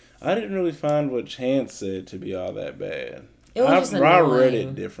 but I didn't really find what Chance said to be all that bad. It was just annoying. I read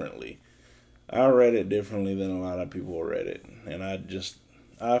it differently. I read it differently than a lot of people read it, and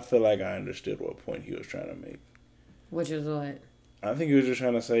I feel like I understood what point he was trying to make. Which is what? I think he was just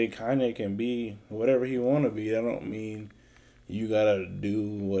trying to say Kanye can be whatever he want to be. That don't mean you gotta do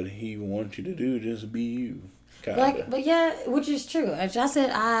what he wants you to do. Just be you. Kinda. But yeah, which is true. As I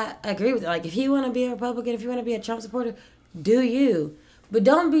said, I agree with it. Like, if you want to be a Republican, if you want to be a Trump supporter, do you. But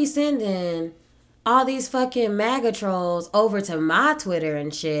don't be sending all these fucking MAGA trolls over to my Twitter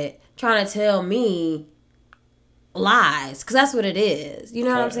and shit trying to tell me lies. Because that's what it is. You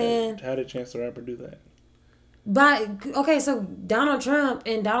know what I'm saying? How did Chance the Rapper do that? So Donald Trump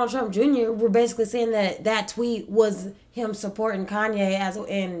and Donald Trump Jr. were basically saying that tweet was him supporting Kanye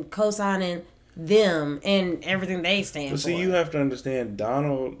and co-signing them and everything they stand for. See, you have to understand,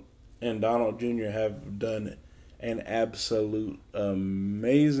 Donald and Donald Jr. have done an absolute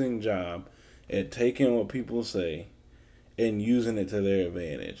amazing job at taking what people say and using it to their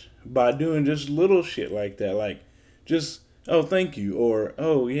advantage by doing just little shit like that, like just, oh, thank you, or,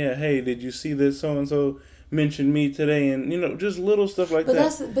 oh yeah, hey, did you see this so and so mentioned me today, and just little stuff like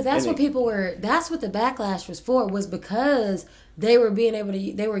that. That's what people were. That's what the backlash was for. Was because they were being able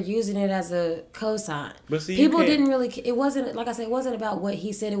to. They were using it as a cosign. But see, people didn't really. It wasn't, like I said. It wasn't about what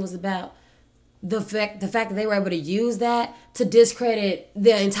he said. It was about the fact that they were able to use that to discredit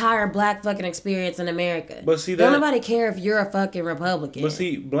the entire black fucking experience in America. But see, don't nobody care if you're a fucking Republican. But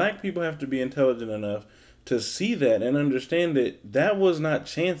see, black people have to be intelligent enough to see that and understand that was not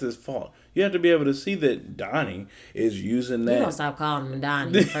Chance's fault. You have to be able to see that Donnie is using that. You don't stop calling him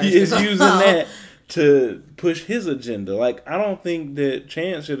Donnie. Is using that to push his agenda. Like, I don't think that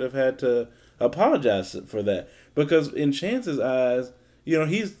Chance should have had to apologize for that. Because in Chance's eyes,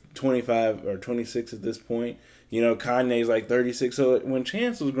 he's 25 or 26 at this point. Kanye's like 36. So when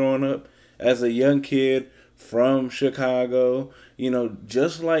Chance was growing up as a young kid from Chicago,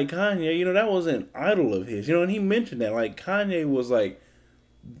 just like Kanye, that was an idol of his. And he mentioned that. Like, Kanye was like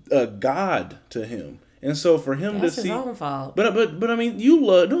a god to him, and so for him that's to his see, own fault. But I mean, you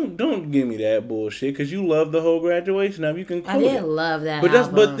love don't give me that bullshit, because you love the whole Graduation album. You can quote I did love that,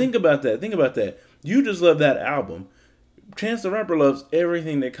 but think about that. You just love that album. Chance the Rapper loves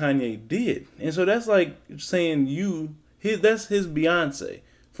everything that Kanye did, and so that's like saying that's his Beyonce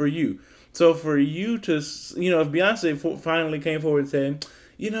for you. So for you to, if Beyonce finally came forward and said,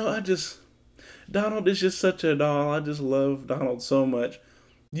 Donald is just such a doll. I just love Donald so much.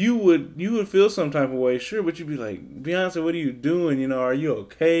 You would feel some type of way, sure, but you'd be like, Beyonce, what are you doing? Are you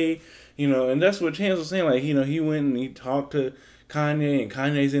okay? And that's what Chance was saying. Like, he went and he talked to Kanye, and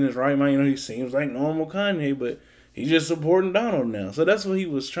Kanye's in his right mind. He seems like normal Kanye, but he's just supporting Donald now. So that's what he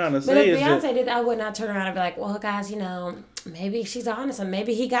was trying to say. But if Beyonce did, I would not turn around and be like, well, guys, maybe she's honest, and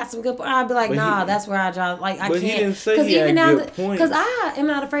maybe he got some good points. I'd be like, that's where I draw. Like, I can't. But he didn't say he had good points. Because I am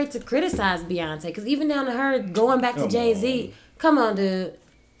not afraid to criticize Beyonce. Because even down to her going back to Jay-Z. Come on, dude.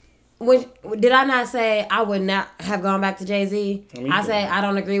 Did I not say I would not have gone back to Jay-Z? I say I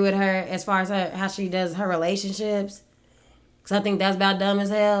don't agree with her as far as how she does her relationships. Because I think that's about dumb as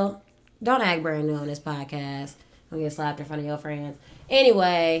hell. Don't act brand new on this podcast. Don't get slapped in front of your friends.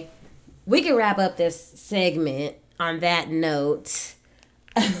 Anyway, we can wrap up this segment on that note.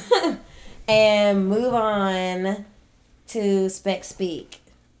 And move on to Spec Speak.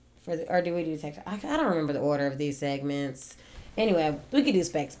 Or do we do text? I don't remember the order of these segments. Anyway, we could do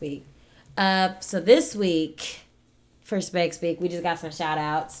Spec Speak. So this week for Spec Speak, we just got some shout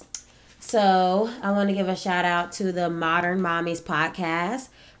outs. So I want to give a shout out to the Modern Mommies podcast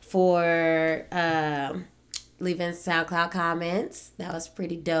for leaving SoundCloud comments. That was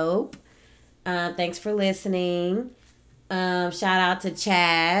pretty dope. Thanks for listening. Shout out to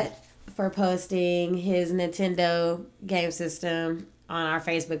Chad for posting his Nintendo game system on our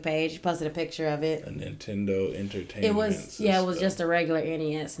Facebook page. He posted a picture of it. A Nintendo Entertainment It was system. it was just a regular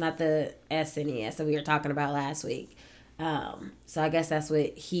NES, not the SNES that we were talking about last week. So I guess that's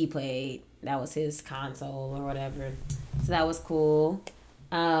what he played. That was his console or whatever. So that was cool.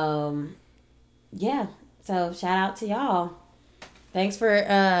 Yeah. So shout out to y'all. Thanks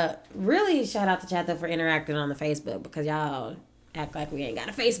for really shout out to Chat though for interacting on the Facebook, because y'all act like we ain't got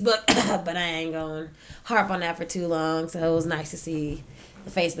a Facebook, but I ain't gonna harp on that for too long. So it was nice to see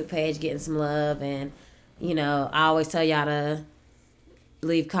the Facebook page getting some love, and I always tell y'all to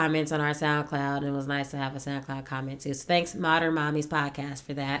leave comments on our SoundCloud, and it was nice to have a SoundCloud comment too. So thanks, Modern Mommies Podcast,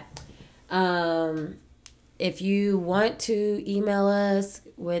 for that. If you want to email us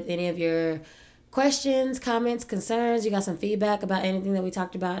with any of your questions, comments, concerns, you got some feedback about anything that we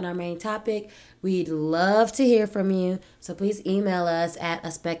talked about in our main topic, we'd love to hear from you. So please email us at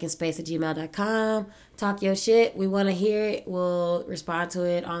aspectandspace@gmail.com. Talk your shit. We want to hear it. We'll respond to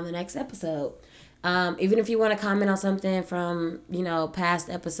it on the next episode. Even if you want to comment on something from, past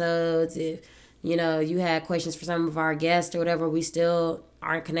episodes, if, you had questions for some of our guests or whatever, we still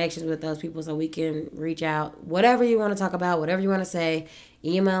are in connections with those people so we can reach out. Whatever you want to talk about, whatever you want to say,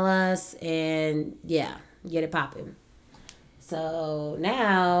 email us and, get it popping. So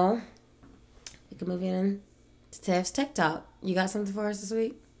now we can move in to Tev's Tech Talk. You got something for us this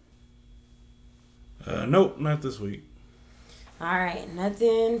week? Nope, not this week. All right,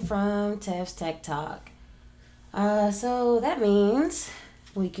 nothing from Tev's Tech Talk. So that means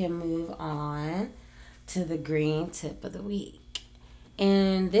we can move on to the green tip of the week.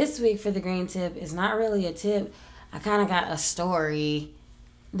 And this week for the green tip is not really a tip. I kind of got a story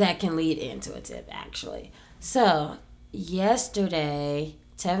that can lead into a tip, actually. So yesterday,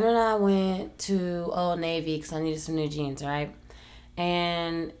 Tevin and I went to Old Navy because I needed some new jeans, right?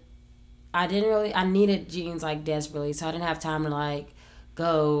 And I needed jeans like desperately, so I didn't have time to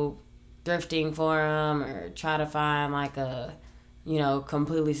go thrifting for them or try to find like a,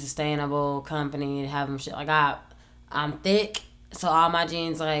 completely sustainable company to have them shit. I'm thick, so all my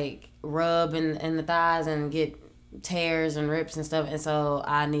jeans rub in the thighs and get tears and rips and stuff, and so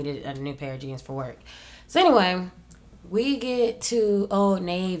I needed a new pair of jeans for work. So anyway, we get to Old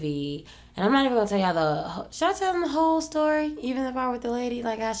Navy. And I'm not even going to tell y'all should I tell them the whole story? Even the part with the lady,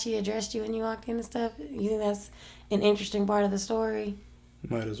 how she addressed you when you walked in and stuff? You think that's an interesting part of the story?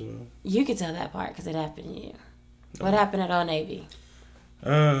 Might as well. You could tell that part because it happened to you. What happened at Old Navy?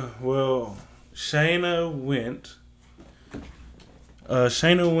 Well, Shayna went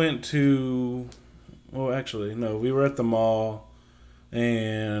to... Well, actually, no. We were at the mall,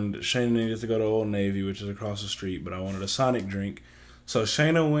 and Shayna needed to go to Old Navy, which is across the street, but I wanted a Sonic drink. So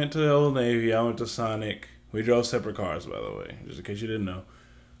Shayna went to Old Navy. I went to Sonic. We drove separate cars, by the way, just in case you didn't know.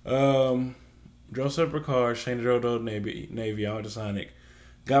 Drove separate cars. Shayna drove to Old Navy. I went to Sonic.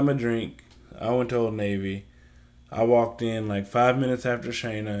 Got my drink. I went to Old Navy. I walked in 5 minutes after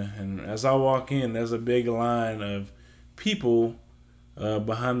Shayna, and as I walk in, there's a big line of people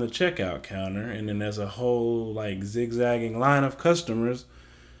behind the checkout counter, and then there's a whole zigzagging line of customers.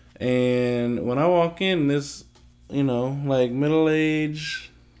 And when I walk in, this middle-aged,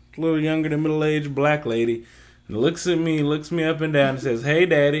 a little younger than middle-aged black lady looks me up and down and says, "Hey,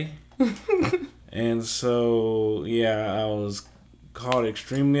 daddy." And so, I was caught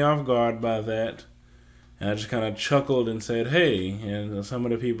extremely off guard by that. And I just kind of chuckled and said, "Hey." And some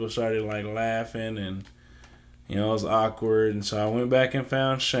of the people started laughing, and, it was awkward. And so I went back and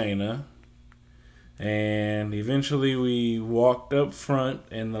found Shayna. And eventually we walked up front,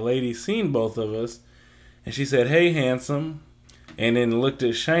 and the lady seen both of us. And she said, "Hey, handsome," and then looked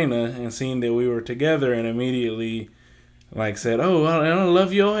at Shayna and seen that we were together and immediately said, "Oh, I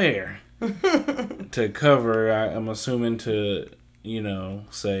love your hair." To cover, I'm assuming to,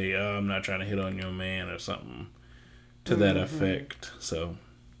 say, "Oh, I'm not trying to hit on your man," or something to that effect. So,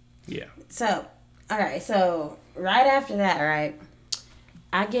 yeah. So, all right. So, right after that, right,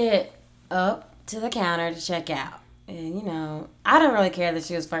 I get up to the counter to check out. And, I don't really care that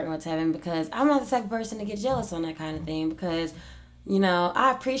she was flirting with Tevin because I'm not the type of person to get jealous on that kind of thing because,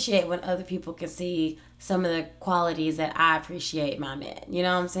 I appreciate when other people can see some of the qualities that I appreciate in my man. You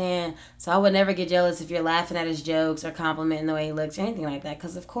know what I'm saying? So I would never get jealous if you're laughing at his jokes or complimenting the way he looks or anything like that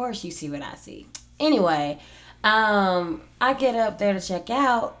because, of course, you see what I see. Anyway, I get up there to check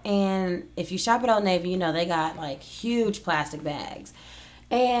out, and if you shop at Old Navy, they got, huge plastic bags.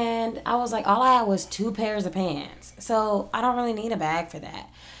 And I was all I had was 2 pairs of pants. So I don't really need a bag for that.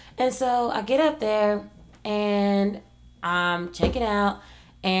 And so I get up there and I'm checking out,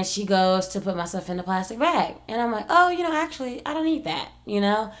 and she goes to put my stuff in the plastic bag. And I'm like, "Oh, actually, I don't need that,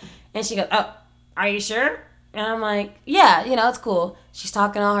 And she goes, "Oh, are you sure?" And I'm like, "Yeah, it's cool." She's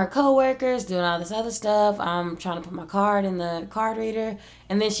talking to all her coworkers, doing all this other stuff. I'm trying to put my card in the card reader.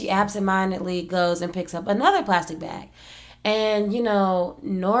 And then she absentmindedly goes and picks up another plastic bag. And,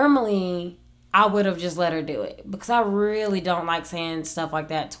 normally I would have just let her do it because I really don't like saying stuff like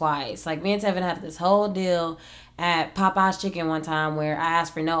that twice. Me and Tevin had this whole deal at Popeye's Chicken one time where I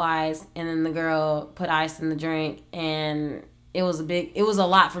asked for no ice and then the girl put ice in the drink, and it was a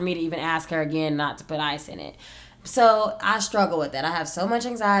lot for me to even ask her again not to put ice in it. So I struggle with that. I have so much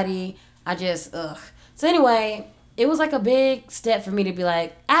anxiety. So anyway, it was a big step for me to be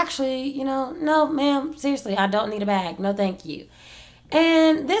actually, no, ma'am, seriously, I don't need a bag. No, thank you.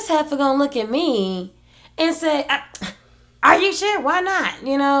 And this heifer gonna look at me and say, are you sure? Why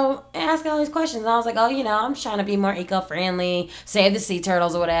not? Ask all these questions. And I was like, oh, I'm trying to be more eco-friendly, save the sea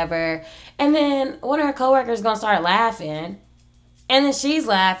turtles or whatever. And then one of her coworkers gonna start laughing. And then she's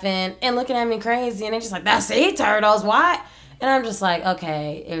laughing and looking at me crazy. And they're just like, that's sea turtles, what? And I'm just like,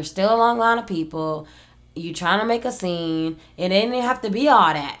 okay, there's still a long line of people. You trying to make a scene. It didn't have to be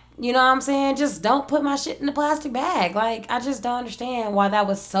all that. You know what I'm saying? Just don't put my shit in a plastic bag. Like, I just don't understand why that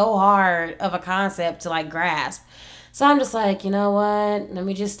was so hard of a concept to, like, grasp. So I'm just like, you know what? Let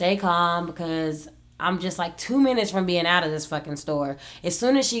me just stay calm because I'm just like 2 minutes from being out of this fucking store. As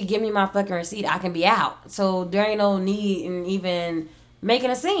soon as she give me my fucking receipt, I can be out. So there ain't no need in even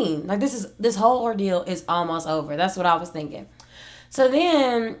making a scene. Like this whole ordeal is almost over. That's what I was thinking. So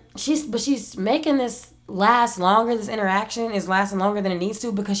then she's making this last longer. This interaction is lasting longer than it needs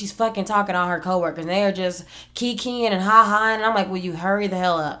to because she's fucking talking to all her coworkers. And they are just kikiing and ha-haing. And I'm like, will you hurry the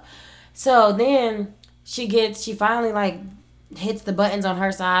hell up? So then she finally like hits the buttons on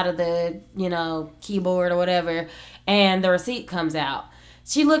her side of the keyboard or whatever, and the receipt comes out.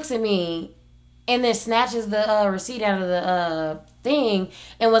 She looks at me and then snatches the receipt out of the thing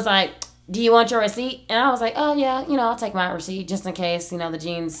and was like, do you want your receipt? And I was like, oh yeah, I'll take my receipt just in case the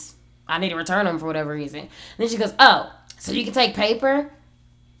jeans, I need to return them for whatever reason. And then she goes, oh, so you can take paper?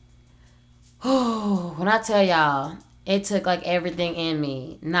 Oh, when I tell y'all, it took like everything in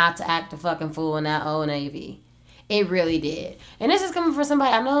me not to act a fucking fool in that Old Navy. It really did. And this is coming from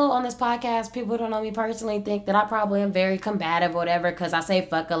somebody, I know on this podcast, people who don't know me personally think that I probably am very combative or whatever because I say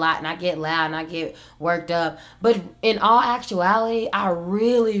fuck a lot and I get loud and I get worked up. But in all actuality, I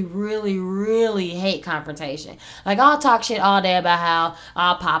really, really, really hate confrontation. Like, I'll talk shit all day about how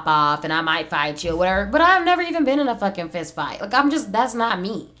I'll pop off and I might fight you or whatever, but I've never even been in a fucking fist fight. Like, that's not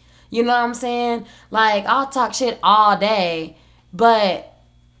me. You know what I'm saying? Like, I'll talk shit all day, but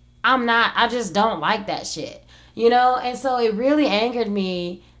I just don't like that shit. And so it really angered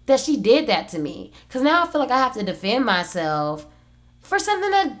me that she did that to me. Because now I feel like I have to defend myself for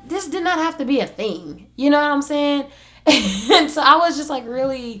something that this did not have to be a thing. You know what I'm saying? And so I was just like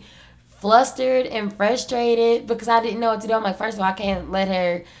really flustered and frustrated because I didn't know what to do. I'm like, first of all, I can't let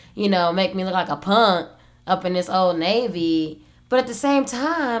her, make me look like a punk up in this Old Navy. But at the same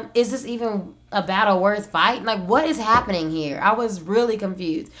time, is this even a battle worth fighting? Like, what is happening here? I was really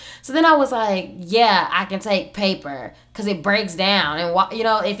confused. So then I was like, yeah, I can take paper because it breaks down. And,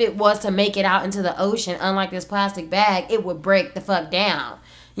 if it was to make it out into the ocean, unlike this plastic bag, it would break the fuck down,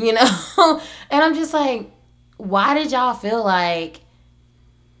 And I'm just like, why did y'all feel like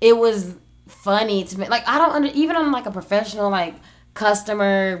it was funny to me? Like, I don't even on like a professional, like,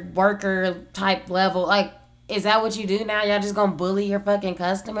 customer worker type level, like, is that what you do now? Y'all just gonna bully your fucking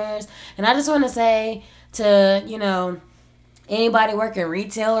customers? And I just want to say to, anybody working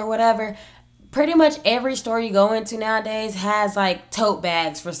retail or whatever, pretty much every store you go into nowadays has like tote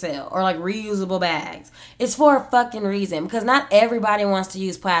bags for sale or like reusable bags. It's for a fucking reason because not everybody wants to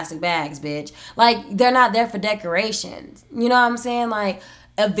use plastic bags, bitch. Like, they're not there for decorations. You know what I'm saying? Like,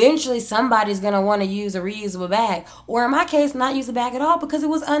 eventually somebody's gonna want to use a reusable bag, or in my case, not use a bag at all because it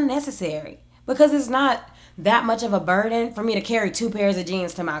was unnecessary. Because it's not that much of a burden for me to carry 2 pairs of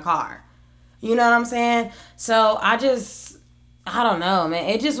jeans to my car. You know what I'm saying? So I don't know, man.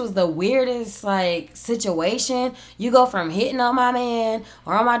 It just was the weirdest, like, situation. You go from hitting on my man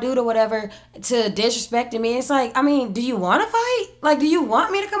or on my dude or whatever to disrespecting me. It's like, I mean, do you want to fight? Like, do you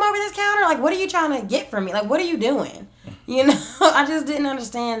want me to come over this counter? Like, what are you trying to get from me? Like, what are you doing? I just didn't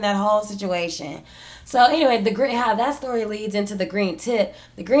understand that whole situation. So anyway, how that story leads into the green tip.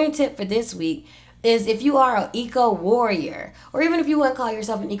 The green tip for this week is if you are an eco-warrior, or even if you wouldn't call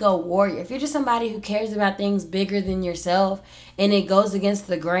yourself an eco-warrior, if you're just somebody who cares about things bigger than yourself and it goes against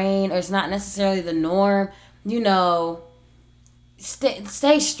the grain or it's not necessarily the norm,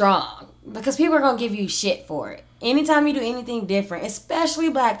 stay strong because people are going to give you shit for it. Anytime you do anything different, especially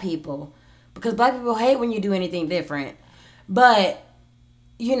black people, because black people hate when you do anything different. But,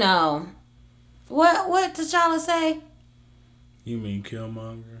 what T'Challa say? You mean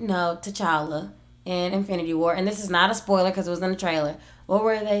Killmonger? No, T'Challa in Infinity War. And this is not a spoiler because it was in the trailer. What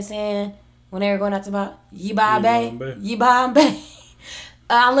were they saying when they were going out to about Yibambe?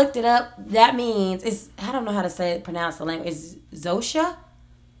 I looked it up. That means, I don't know how to pronounce the language. It's Zosha?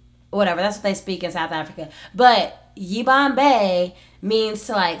 Whatever. That's what they speak in South Africa. But Yibambe means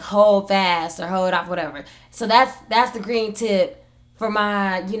to, like, hold fast or hold off, whatever. So that's the green tip for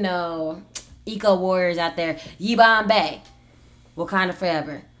my, eco warriors out there. Yibambe. Wakanda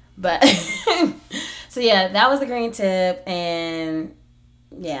forever. But so yeah, that was the green tip, and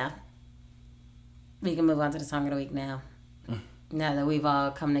yeah, we can move on to the song of the week now. Now that we've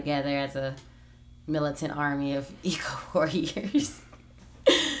all come together as a militant army of eco warriors.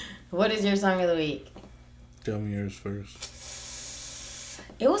 What is your song of the week? Tell me yours first.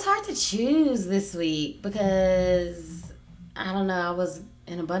 It was hard to choose this week because, I don't know, I was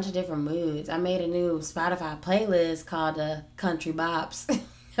in a bunch of different moods. I made a new Spotify playlist called Country Bops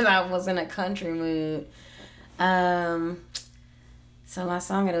because I was in a country mood. So my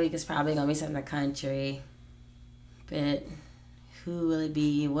song of the week is probably going to be something country. But who will it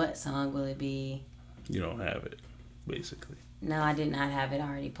be? What song will it be? You don't have it, basically. No, I did not have it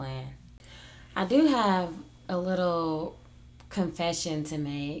already planned. I do have a little confession to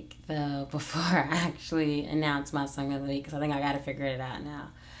make, though, before I actually announce my song of the week, because I think I got to figure it out now.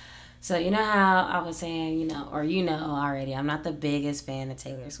 So, you know how I was saying, or already, I'm not the biggest fan of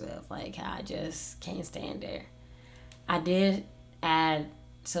Taylor Swift. Like, I just can't stand her. I did add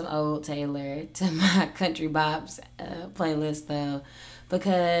some old Taylor to my Country Bops playlist, though,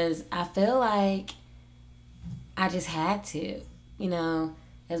 because I feel like I just had to.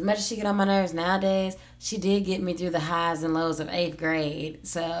 As much as she get on my nerves nowadays, she did get me through the highs and lows of 8th grade.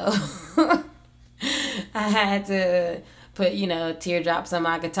 So I had to put, teardrops on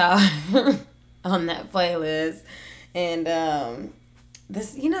my guitar on that playlist. And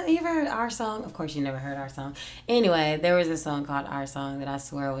this, you ever heard Our Song? Of course you never heard Our Song. Anyway, there was a song called Our Song that I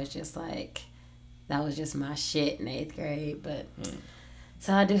swear was just like, that was just my shit in 8th grade. But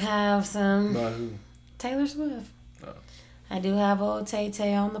so I do have some By who? Taylor Swift. Oh. I do have old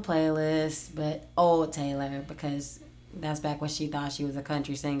Tay-Tay on the playlist, but old Taylor, because that's back when she thought she was a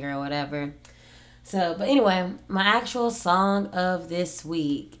country singer or whatever. So, but anyway, my actual song of this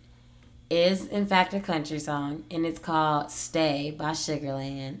week is, in fact, a country song, and it's called Stay by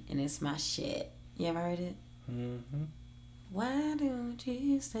Sugarland, and it's my shit. You ever heard it? Mm-hmm. Why don't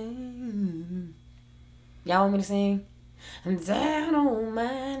you sing? Y'all want me to sing? I'm down on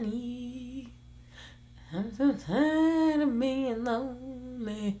my knees. I'm so tired of being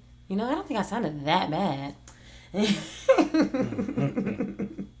lonely. I don't think I sounded that bad. You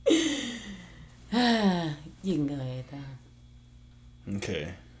can go ahead, though.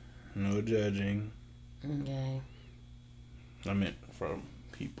 Okay. No judging. Okay. I meant from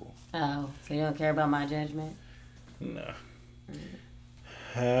people. Oh, so you don't care about my judgment? No.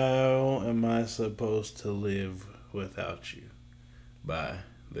 How am I supposed to live without you? By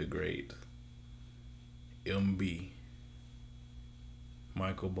the great MB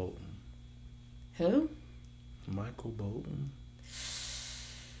Michael Bolton. Who? Michael Bolton.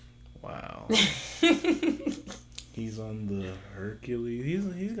 Wow. He's on the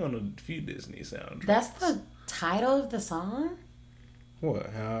Hercules. He's on a few Disney soundtracks. That's the title of the song? What?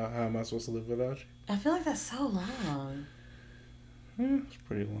 How am I supposed to live without you? I feel like that's so long. It's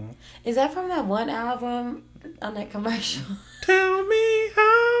pretty long. Is that from that one album on that commercial? Tell me how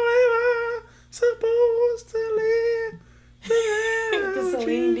am I supposed to live The without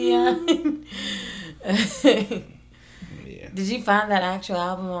Celine you? Dion. Yeah. Did you find that actual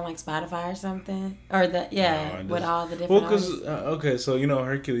album on like Spotify or something? Or No, with all the different because okay, so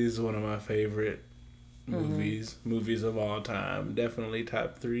Hercules is one of my favorite movies of all time. Definitely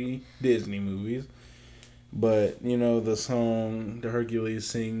top 3 Disney movies. But the song the Hercules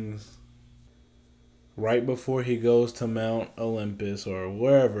sings right before he goes to Mount Olympus or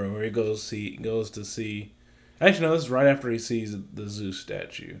wherever where he goes to see. Actually, no, this is right after he sees the Zeus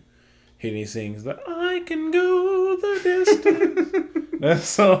statue. And he sings the "I can go the distance." That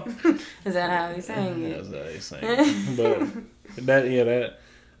song. Is that how he sang it? That's how he sang it. But that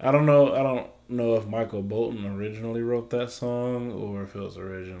I don't know if Michael Bolton originally wrote that song or if it was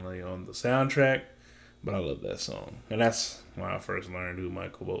originally on the soundtrack. But I love that song. And that's when I first learned who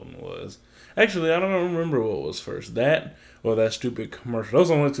Michael Bolton was. Actually, I don't remember what was first. That or that stupid commercial.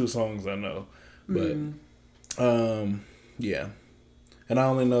 Those are the only 2 songs I know. But, yeah. And I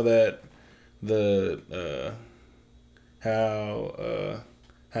only know that the how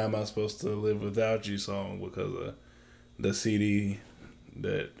am I supposed to live without you song because of the CD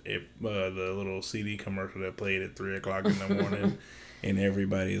the little CD commercial that played at 3:00 in the morning in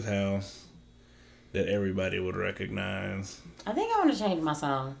everybody's house that everybody would recognize. I think I want to change my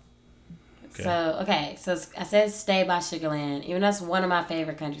song. Okay. So I said Stay by Sugarland. Even though that's one of my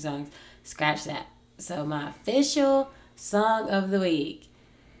favorite country songs, scratch that. So my official song of the week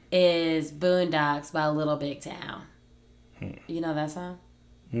is Boondocks by Little Big Town. You know that song?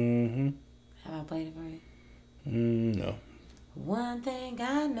 Mm-hmm. Have I played it for you? No. One thing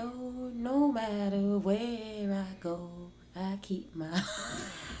I know, no matter where I go, I keep my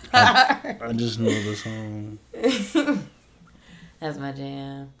I just know the song. That's my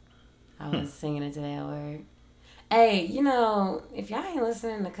jam. I was singing it today at work. Hey, if y'all ain't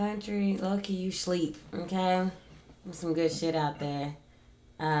listening to country, low-key, you sleep, okay? There's some good shit out there.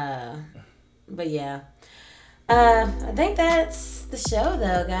 But yeah. I think that's the show,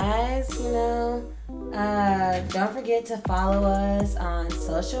 though, guys. Don't forget to follow us on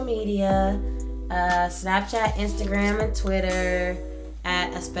social media, Snapchat, Instagram, and Twitter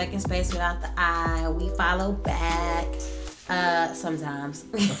at A Speck and Space Without the I. We follow back sometimes.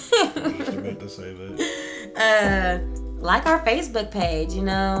 I meant to say that. Like our Facebook page,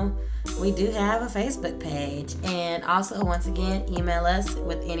 we do have a Facebook page. And also, once again, email us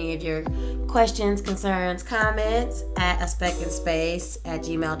with any of your questions, concerns, comments at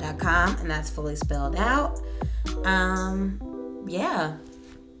aspectandspace@gmail.com, and that's fully spelled out. Yeah.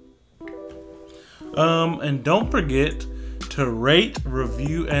 And don't forget to rate,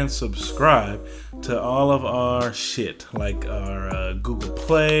 review, and subscribe to all of our shit, like our Google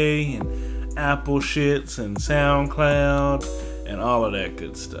Play and Apple shits and SoundCloud and all of that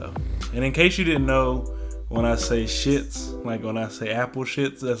good stuff. And in case you didn't know, when I say shits, like when I say Apple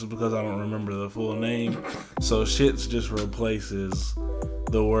shits, that's because I don't remember the full name. So shits just replaces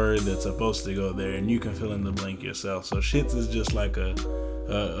the word that's supposed to go there, and you can fill in the blank yourself. So shits is just like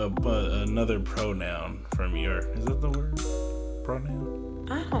another pronoun from your, is that the word? Pronoun?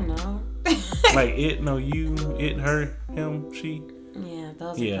 I don't know. Like it, no, you, it, her, him, she. Yeah,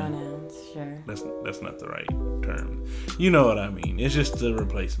 those are pronouns, sure. That's not the right term. You know what I mean. It's just the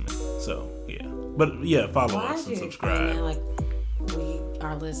replacement. So, yeah. But, yeah, follow us and subscribe. Like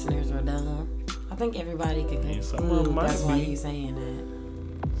our listeners are dumb. I think everybody can conclude that's why you saying that.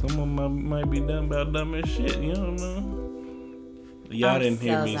 Some of them might be dumb about dumb as shit. You don't know. Y'all didn't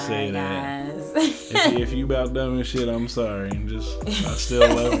hear me say guys. that. If you about dumb as shit, I'm sorry. I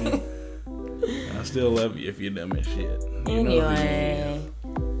still love you. I still love you if you're dumb as shit. Anyway,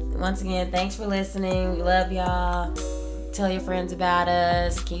 once again, thanks for listening. We love y'all. Tell your friends about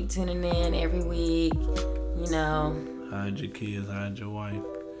us. Keep tuning in every week. Hide your kids, hide your wife.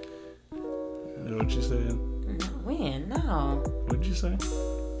 Is that what you said? When? No. What'd you say? I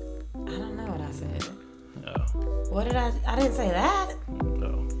don't know what I said. Oh. What did I didn't say that.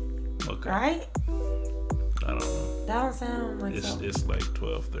 No. Okay. Right? I don't know. That don't sound like it's like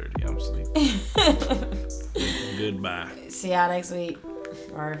 12:30. I'm sleeping. Goodbye. See y'all next week.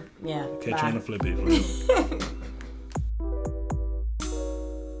 Or, yeah. Catch you on the flippy flip.